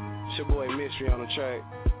 it's your boy Mystery on the track.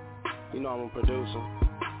 You know I'm a producer.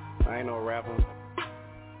 I ain't no rapper.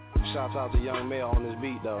 Shouts out to Young Mel on this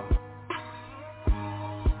beat though.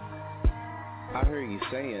 I heard you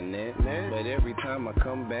saying that, but every time I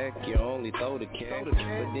come back, you only throw the cat. But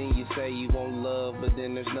then you say you want love, but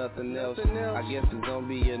then there's nothing else. I guess it's gonna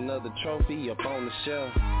be another trophy up on the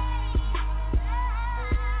shelf.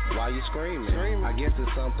 Why you screaming? I guess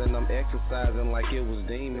it's something I'm exercising like it was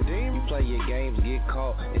demon. You play your games, get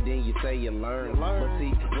caught, and then you say you learn. But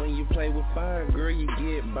see, when you play with fire, girl, you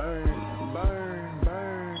get burned.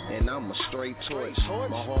 And I'm a straight torch.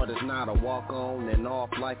 My heart is not a walk on and off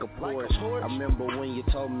like a porch. I remember when you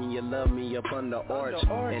told me you love me up under arch.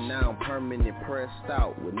 And now I'm permanent pressed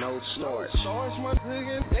out with no starch.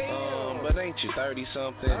 But ain't you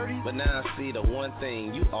 30-something? But now I see the one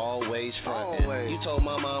thing, you always frontin'. You told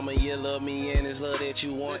my mama you love me and it's love that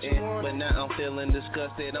you wantin'. But now I'm feeling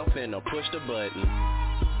disgusted, I'm finna push the button.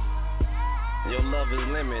 Your love is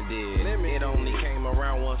limited. It only came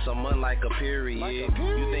around once a month like a period.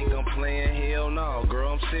 You think I'm playing? Hell no,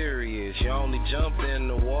 girl, I'm serious. You only jumped in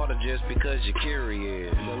the water just because you're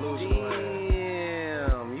curious.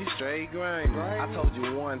 Damn, you straight grind. I told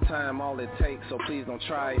you one time all it takes, so please don't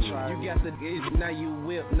try me. You got the itch, now you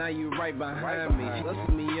whip, now you right behind me. Lift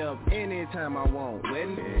me up anytime I want.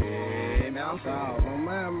 And I'm sorry on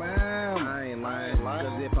my mind. I ain't lying,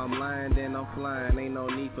 cause if I'm lying then I'm flying. Ain't no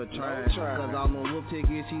need for trying, cause all them whoop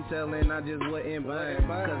tickets she selling I just wouldn't buy.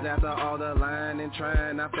 Cause after all the lying and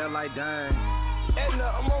trying I felt like dying. Edna,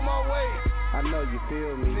 I'm on my way. I know you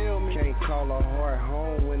feel me. Can't call a heart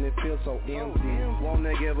home when it feels so empty.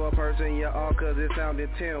 Wanna give a person your all cause it sounded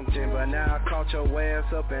tempting. But now I caught your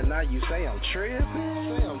ass up and now you say I'm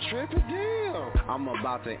tripping? Damn. I'm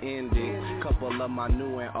about to end it. Couple of my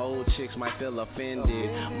new and old chicks might feel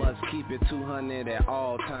offended. Must keep it 200 at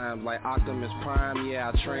all times. Like Optimus Prime, yeah,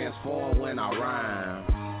 I transform when I rhyme.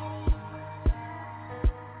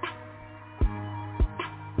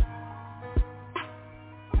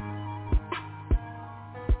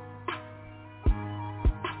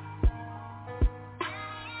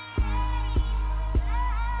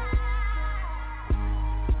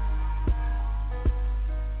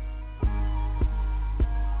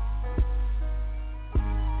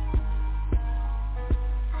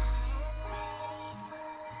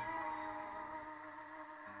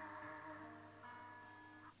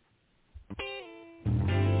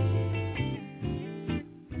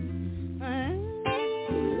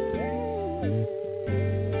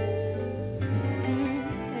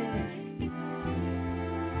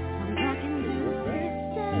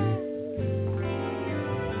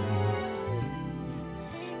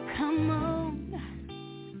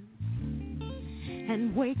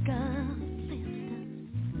 Wake up, sister,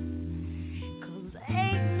 'cause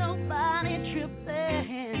ain't nobody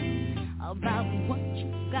tripping about what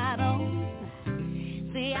you got on.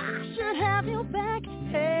 See, I should have your back,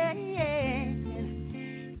 hey,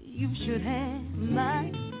 you should have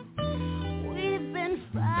mine. We've been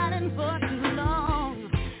fighting for too long.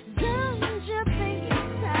 Don't you think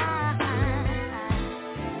it's time?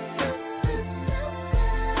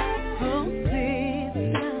 Oh,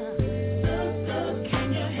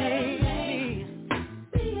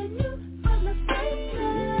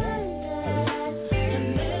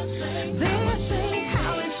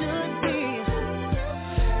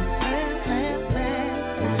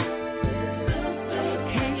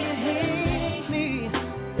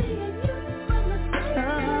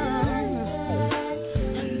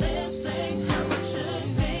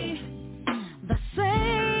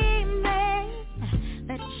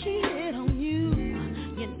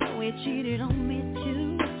 cheated on me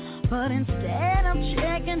too, but instead of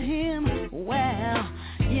checking him, well,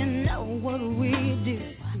 you know what we do.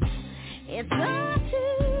 It's all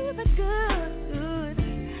to the good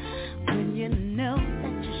when you know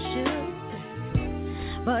that you should.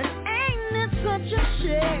 But ain't it such a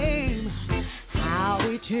shame how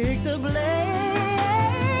we take the blame?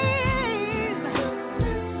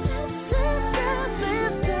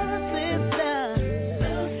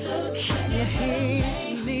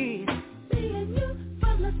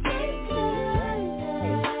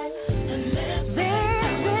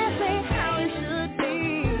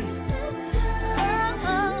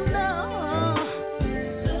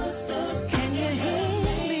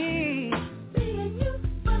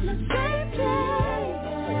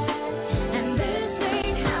 And this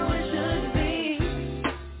ain't how it should be.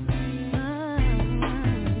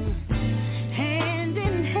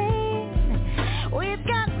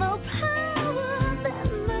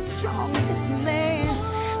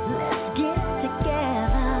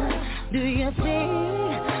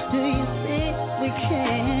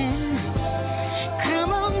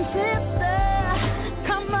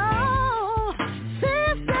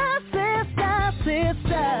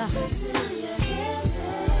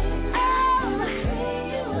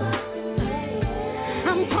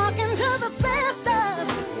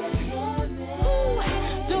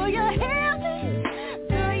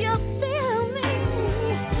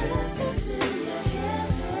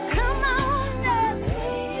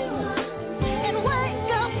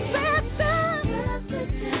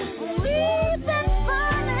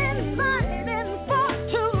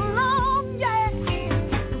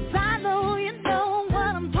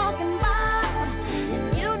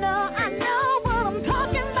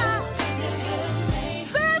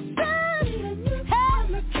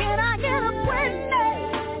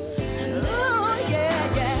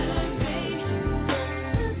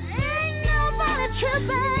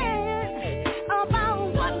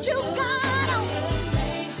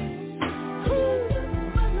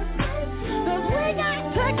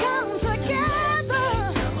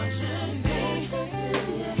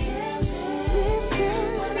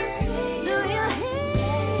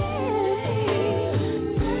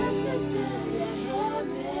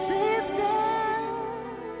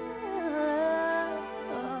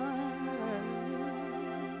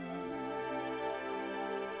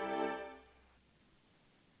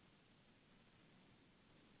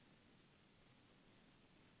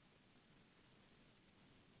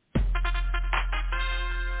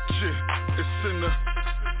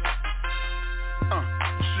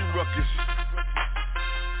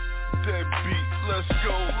 let's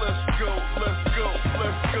go, let's go, let's go,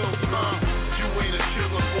 let's go. You ain't a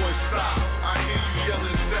killer, boy, stop. I hear you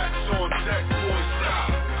yelling stacks on deck, boy,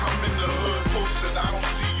 stop. I'm in the hood posted, I don't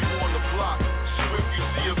see you on the block. So if you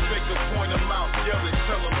see a figure, point him out, yell it,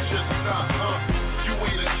 tell him just stop, You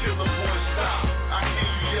ain't a killer, boy, stop. I hear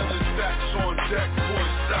you yelling stacks on deck, boy,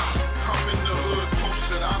 stop. I'm in the hood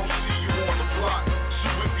posted, I don't see you on the block. So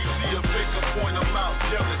if you see a figure, point him out,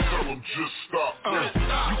 yell it, tell him just stop.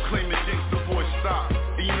 You claim it gangsta, boy, stop.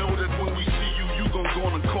 And you know that when we see you, you gon' go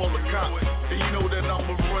and call the cops. And you know that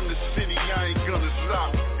I'ma run the city, I ain't gonna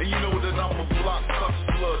stop. And you know that I'm a block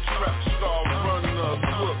hustler, trap star, runner,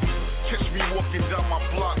 look. Catch me walking down my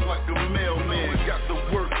block like a mailman. Got the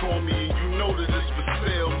work on me, and you know that it's for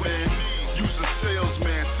sale, man. Use a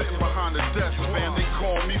salesman, sitting behind the desk, man. They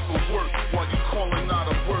call me for work, while you calling out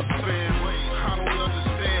a work fan. I don't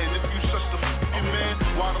understand, if you such the f***ing man,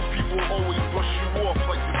 why them people always brush you off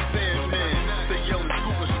like the Sandman? They yelling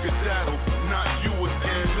scoop and skedaddle, not you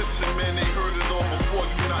again. Listen, man, they heard it all before,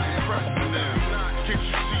 you not impressing them. Can't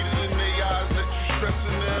you see it in their eyes that you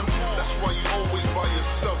stressing them? That's why you always by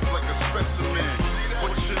yourself like a specimen.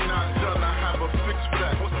 But you're not done, I have a fix for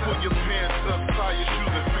that. Pull your pants up, tie your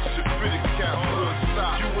shoes and fix your fitted cap. Boy,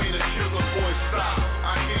 stop, you ain't a killer, boy, stop.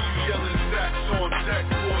 I hear you yelling stacks on deck,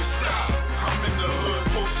 boy, stop. I'm in the hood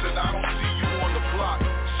posted, I don't see you on the block.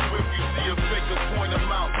 So if you see a figure, point him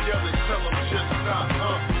out, yell it, tell him just stop,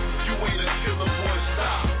 You ain't a killer, boy,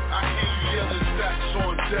 stop. I hear you yelling stacks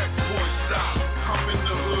on deck, boy, stop. I'm in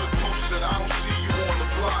the hood posted, I don't see you on the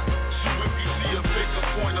block. So if you see a figure,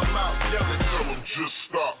 point him out, yell it, tell him just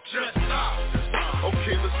stop, just stop.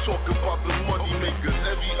 Okay, let's talk about the money makers.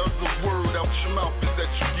 Every other word out your mouth is that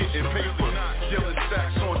you getting paper. Yelling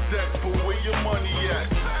stacks on deck, but where your money at?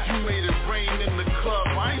 You made it rain in the club,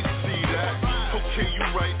 I ain't see that. Okay, you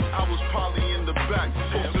right, I was probably in the back,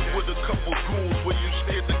 posted with a couple goons where you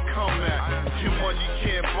scared to come at. Your money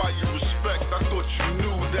can't buy you respect, I thought you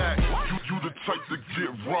knew that. You the type to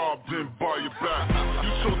get robbed and buy it back.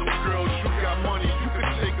 You told them girls you got money, you can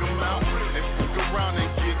take them out and fuck around and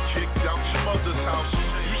get kicked out your mother's house.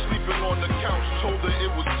 You sleeping on the couch, told her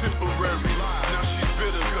it was temporary. Now she's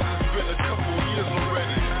bitter cause it's been a couple years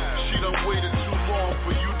already. She done waited too long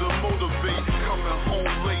for you to motivate. Coming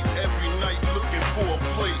home late every night looking for a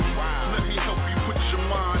plate. Let me help you put your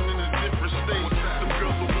mind in a different state. Some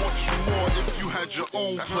girls will want you more if you had your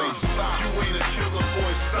own place. You ain't a killer,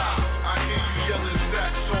 boy, stop. I hear you yelling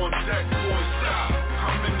stacks on deck, boy, stop.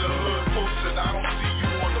 I'm in the hood posted, I don't see you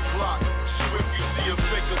on the block. So if you see a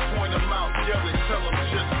figure, point him out, yell it, tell him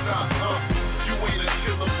just stop, You ain't a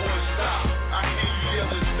killer, boy, stop. I hear you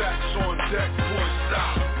yelling stacks on deck, boy,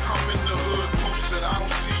 stop. I'm in the hood posted, I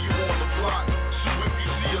don't see you on the block. So if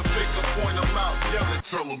you see a figure, point him out, yell it,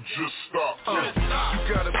 tell him just stop, You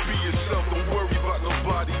gotta be yourself, don't worry about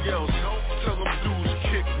nobody else. Tell them dudes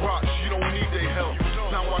kick rocks, you don't need their help.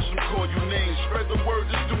 Now watch them call you names, spread the word,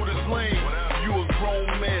 this dude is lame. You a grown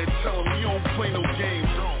man, tell him you don't play no games.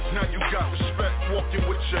 Now you got respect, walking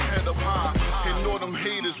with your head up high. Ignore them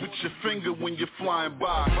haters with your finger when you're flying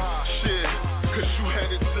by. Shit, cause you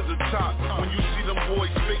headed to the top. When you see them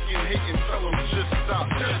boys faking, hating, tell them just stop,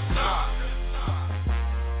 just stop.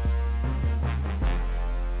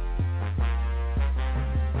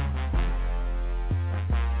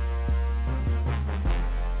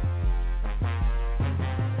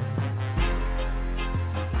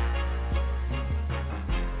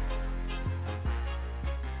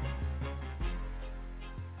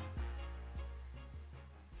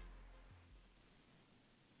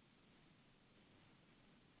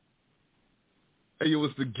 Hey, yo,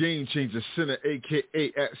 it's the Game Changer Center,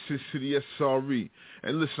 a.k.a. at City SRE.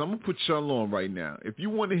 And listen, I'm going to put y'all on right now. If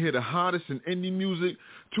you want to hear the hottest in indie music,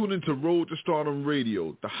 tune into Road to Stardom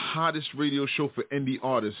Radio, the hottest radio show for indie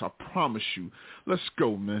artists, I promise you. Let's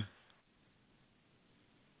go, man.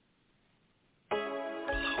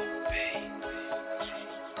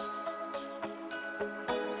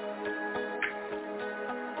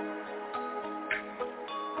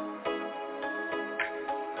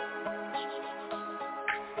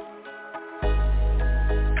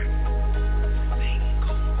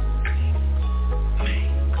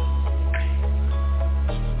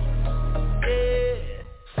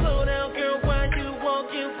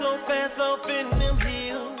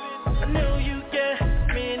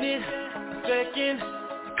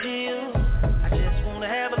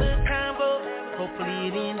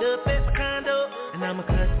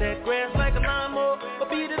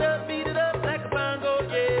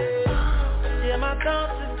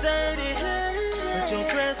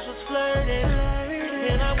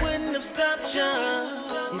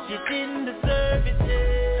 You didn't deserve it,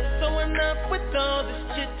 so enough. up with all this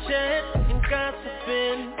chit-chat and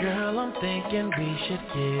gossiping. Girl, I'm thinking we should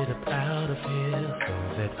get up out of here so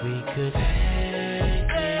that we could take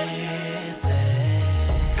it back.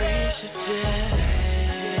 We should just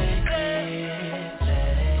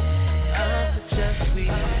I suggest we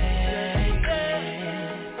take it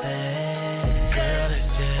back. Girl, let's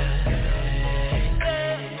just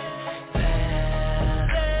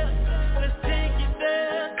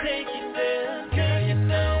take it there. Girl, you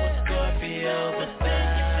know it's Scorpio, but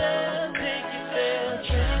take it there. Take it there. Let's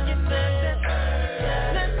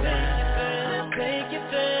take it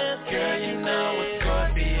there. Girl, you know it's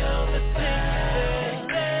Scorpio, but take it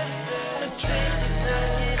there.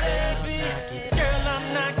 Girl, I'm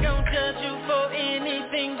not gonna judge you for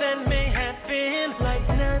anything that may happen. Like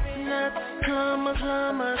nuts,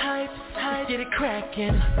 hummer, hype, get it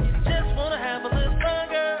crackin'. Just wanna have a little fun,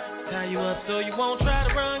 girl. Tie you up so you won't try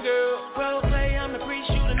to run, girl. Role play, I'm the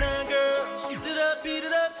pre-shooter nun, girl. Beat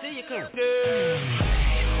it up till you come, girl.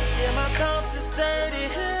 Yeah, my thoughts is dirty,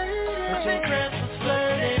 but your dress was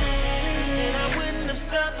flirty, and I wouldn't have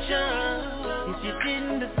stopped you if you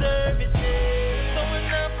didn't deserve it. So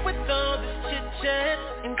enough with all this chit-chat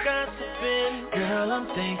and gossiping. Girl, I'm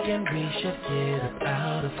thinking we should get up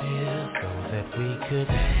out of here so that we could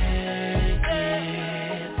take it back.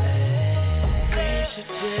 We should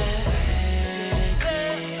just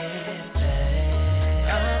take it back.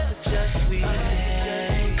 I suggest we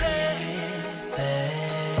take it back.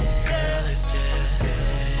 Girl, let's just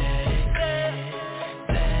take it back.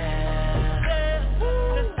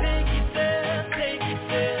 Let's take it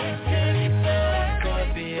there. Girl, you know it's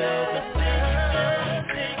Scorpio, but take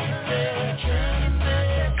it there.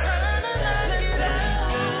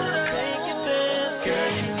 Take it there. Girl,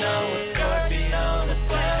 you know it's Scorpio,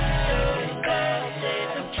 but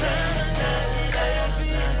I'm trying to knock it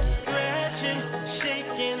out. Scratching,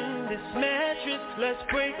 shaking this mattress, let's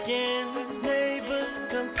break in. Neighbors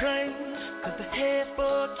complain, 'cause the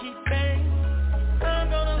headboard keep banging. I'm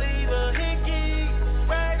gonna leave a hickey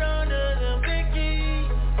right under the Vicky.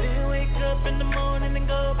 Then wake up in the morning and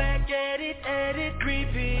go back at it,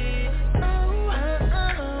 repeat.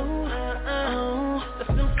 That's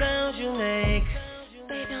some sounds you make.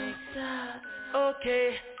 They don't suck.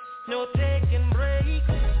 Okay, no taking breaks.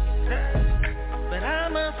 But I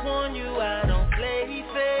must warn you, I don't play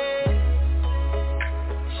fair.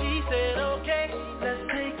 She said, okay, let's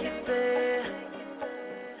take it there.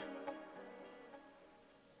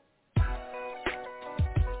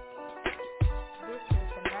 This is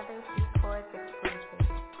another C-Chords exclusive.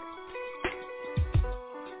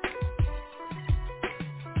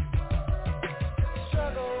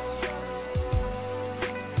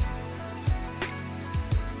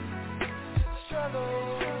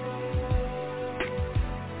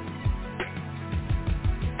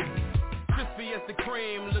 Crispy as the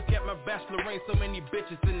cream, look at my bachelorette, so many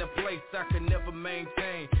bitches in the place I could never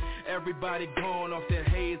maintain. Everybody gone off that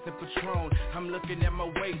haze and Patron. I'm looking at my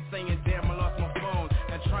waist saying damn I lost my phone,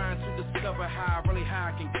 and trying to discover how high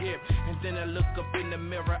I can get. And then I look up in the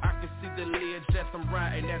mirror, I can see the Learjet I'm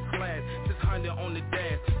riding, that's class. 600 on the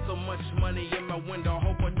dash, so much money in my window,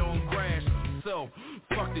 hope I don't crash. So,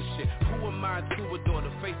 fuck this shit, who am I to adore?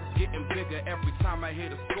 The face is getting bigger every time I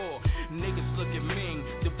hit a score. Niggas looking mean,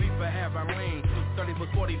 the beef I have I lean. 30 for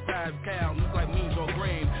 45 cal, look like mean or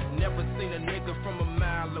green. Never seen a nigga from a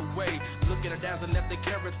mile away. Looking at dazzling at the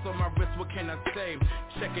carrots on my wrist, what can I say?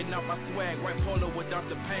 Checking out my swag, white polo without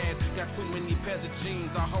the pants. Got too many pairs of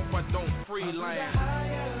jeans, I hope I don't freelance.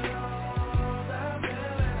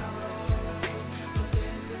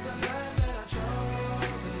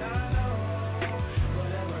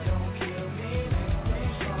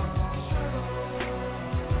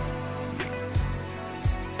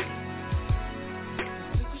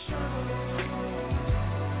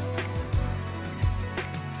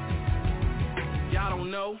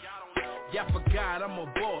 Know? Yeah, I forgot I'm a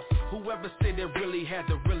boss. Whoever said it really had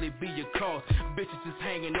to really be a cost. Bitches just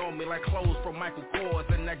hanging on me like clothes from Michael Kors.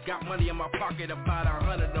 And I got money in my pocket, about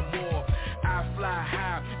 100 or more. I fly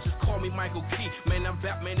high, just call me Michael Key. Man, I'm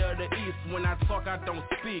Batman of the East. When I talk, I don't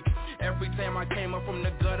speak. Every time I came up from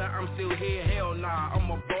the gutter, I'm still here. Hell nah,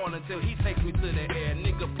 I'm a ball until he takes me to the air.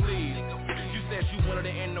 Nigga, please. You said you wanted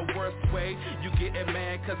it in the worst way. You getting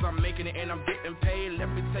mad cause I'm making it and I'm getting paid. Let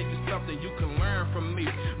me tell you something you can learn from me.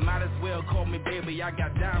 Might as well call me baby. I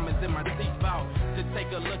got diamonds in my seatbelt. To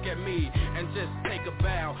take a look at me and just take a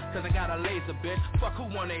bow. Cause I got a laser, bitch. Fuck who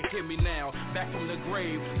wanna hit me now. Back from the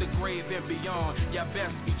grave and beyond. Y'all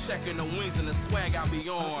best be checking the wings and the swag I be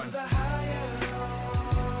on.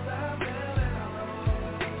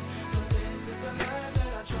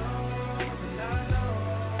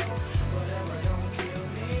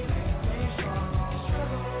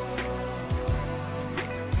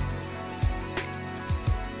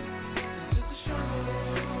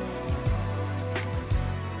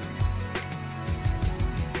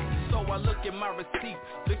 at my receipt,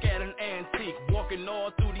 look at an antique. Walking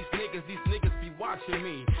all through these niggas be watching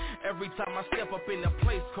me. Every time I step up in the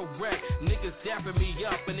place, correct. Niggas dapping me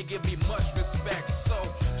up and they give me much respect.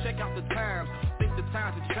 So, check out the times, think the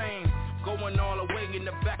times have changed. Going all the way in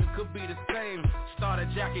the back, it could be the same.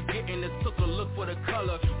 Started jacket getting it, took a look for the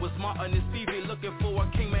color. Was Martin and Stevie looking for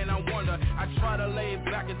a king, man, I wonder. I try to lay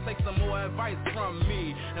back and take some more advice from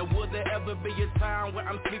me. And would there ever be a time where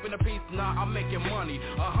I'm sleeping in peace? Nah, I'm making money,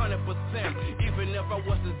 100%. Even if I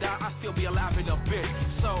was to die, I'd still be alive in a bit.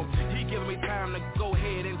 So, he giving me time to go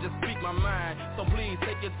ahead and just speak my mind. So please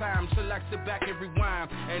take your time, chillax, sit back and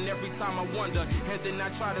rewind. And every time I wonder, and then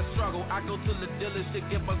I try to struggle, I go to the dealership,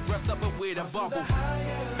 get my breath up and with a bubble.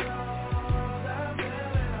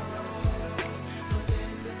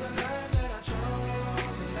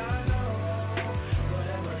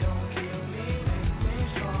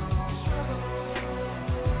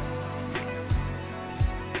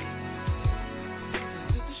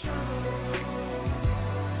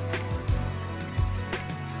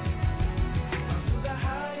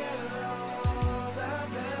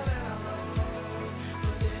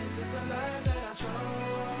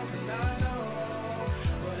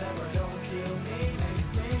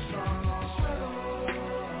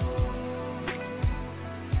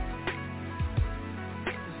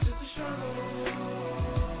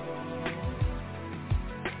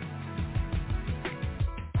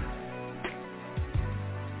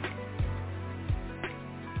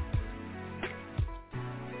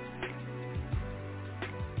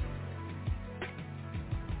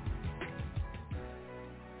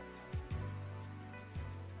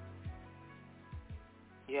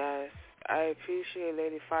 Yes, I appreciate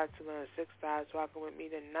Lady Fatima and Six Stars rocking with me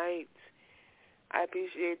tonight. I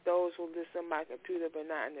appreciate those who listen by computer but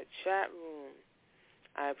not in the chat room.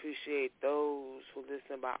 I appreciate those who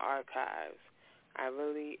listen by archives. I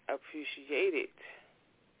really appreciate it.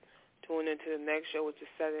 Tune into the next show, which is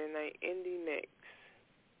Saturday Night Indie Mix,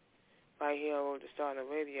 right here on the STARDOM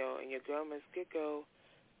Radio. And your girl, MSGIGO,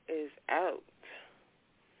 is out.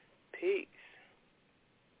 Peace.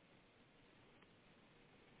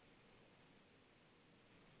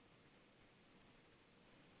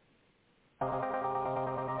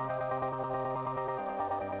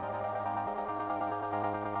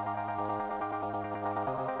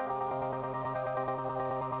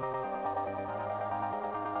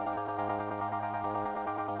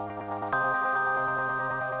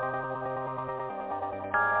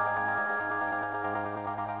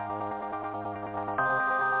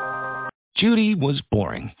 Judy was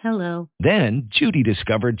boring. Hello. Then Judy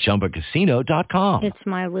discovered ChumbaCasino.com. It's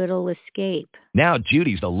my little escape. Now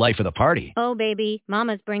Judy's the life of the party. Oh, baby,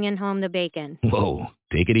 mama's bringing home the bacon. Whoa,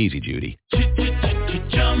 take it easy, Judy.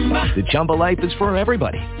 The Chumba life is for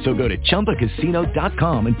everybody. So go to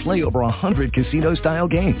ChumbaCasino.com and play over 100 casino-style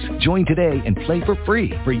games. Join today and play for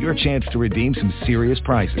free for your chance to redeem some serious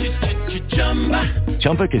prizes.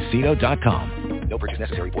 ChumbaCasino.com. No purchase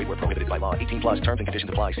necessary. Void where prohibited by law. 18+ terms and conditions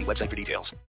apply. See website for details.